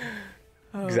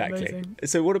exactly. Amazing.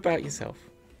 So what about yourself?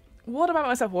 What about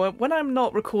myself? Well, when I'm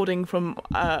not recording from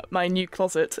my new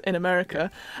closet in America,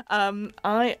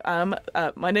 I am.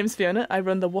 My name's Fiona. I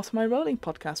run the What Am I Rolling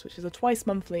podcast, which is a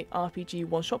twice-monthly RPG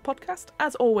one-shot podcast.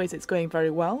 As always, it's going very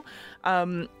well.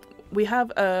 We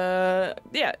have, now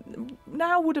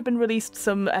would have been released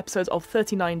some episodes of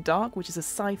 39 Dark, which is a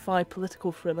sci-fi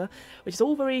political thriller, which is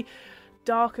all very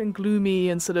dark and gloomy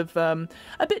and sort of a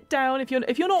bit down. If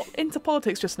you're not into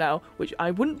politics just now, which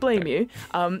I wouldn't blame you,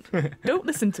 don't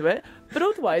listen to it. But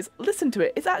otherwise, listen to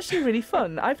it. It's actually really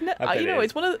fun.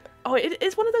 It's one of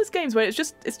it's one of those games where it's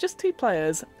just 2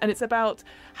 players, and it's about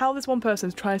how this one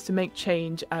person tries to make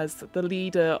change as the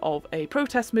leader of a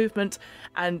protest movement,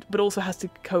 but also has to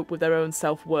cope with their own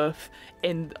self-worth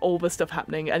in all the stuff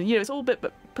happening. And it's all a bit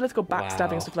political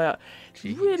backstabbing and stuff like that.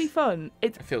 Jeez. Really fun.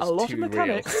 It's it feels a lot of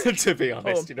mechanics. Real, to be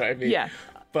honest, you know what I mean? Yeah,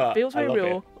 but feels very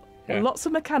real. Yeah. Lots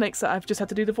of mechanics that I've just had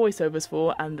to do the voiceovers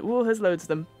for, and there's loads of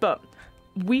them. But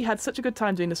we had such a good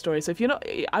time doing the story. So if you're not,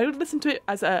 I would listen to it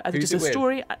as just a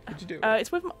story. Who'd you do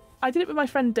it with? I did it with my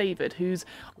friend David, who's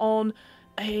on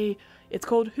it's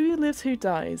called Who Lives Who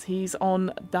Dies. He's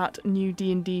on that new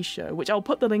D&D show, which I'll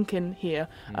put the link in here.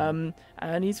 And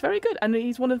he's very good, and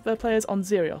he's one of the players on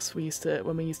Xerios.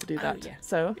 When we used to do that. Oh, yeah.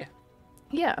 So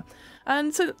yeah.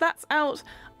 And so that's out.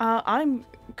 I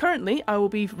will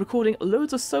be recording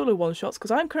loads of solo one-shots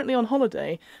because I'm currently on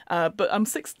holiday, but I'm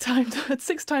 6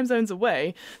 time zones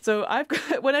away. So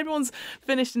when everyone's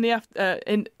finished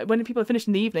when people are finished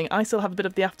in the evening, I still have a bit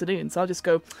of the afternoon. So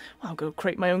I'll go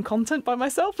create my own content by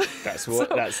myself. That's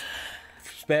that's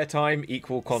spare time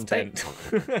equal content.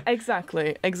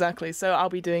 Exactly. So I'll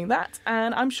be doing that,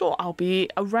 and I'm sure I'll be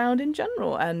around in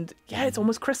general. And it's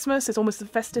almost Christmas. It's almost the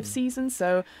festive season.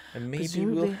 So and maybe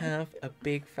we'll have a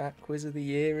big fat quiz of the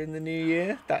year in the new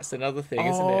year. That's another thing,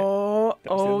 isn't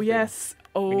it? Yes.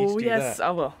 Oh yes.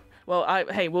 I will.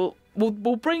 Well,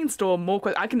 we'll brainstorm more.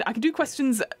 I can do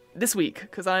questions this week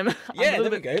because I'm. There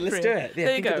we go. Let's do it. Yeah,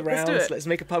 there you go. Of the rounds. Let's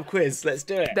make a pub quiz. Let's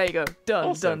do it. There you go. Done.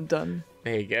 Awesome. Done.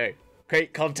 There you go.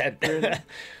 Great content.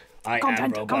 I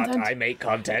am robot. Content. I make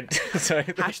content. Sorry.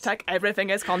 Hashtag everything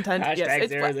is content. Hashtag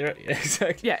yes, 00.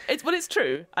 Exactly. Yeah, it's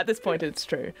true. At this point, it's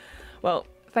true. Well,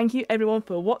 thank you everyone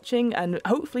for watching, and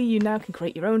hopefully you now can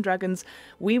create your own dragons.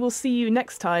 We will see you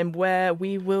next time, where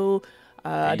we will.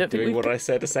 Doing what I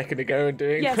said a second ago and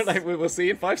doing what we will see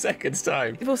in 5 seconds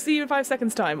time. We'll see you in 5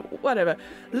 seconds time. Whatever.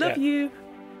 Love you.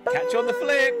 Bye. Catch you on the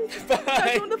flip. Bye.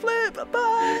 Catch you on the flip.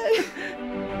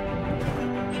 Bye.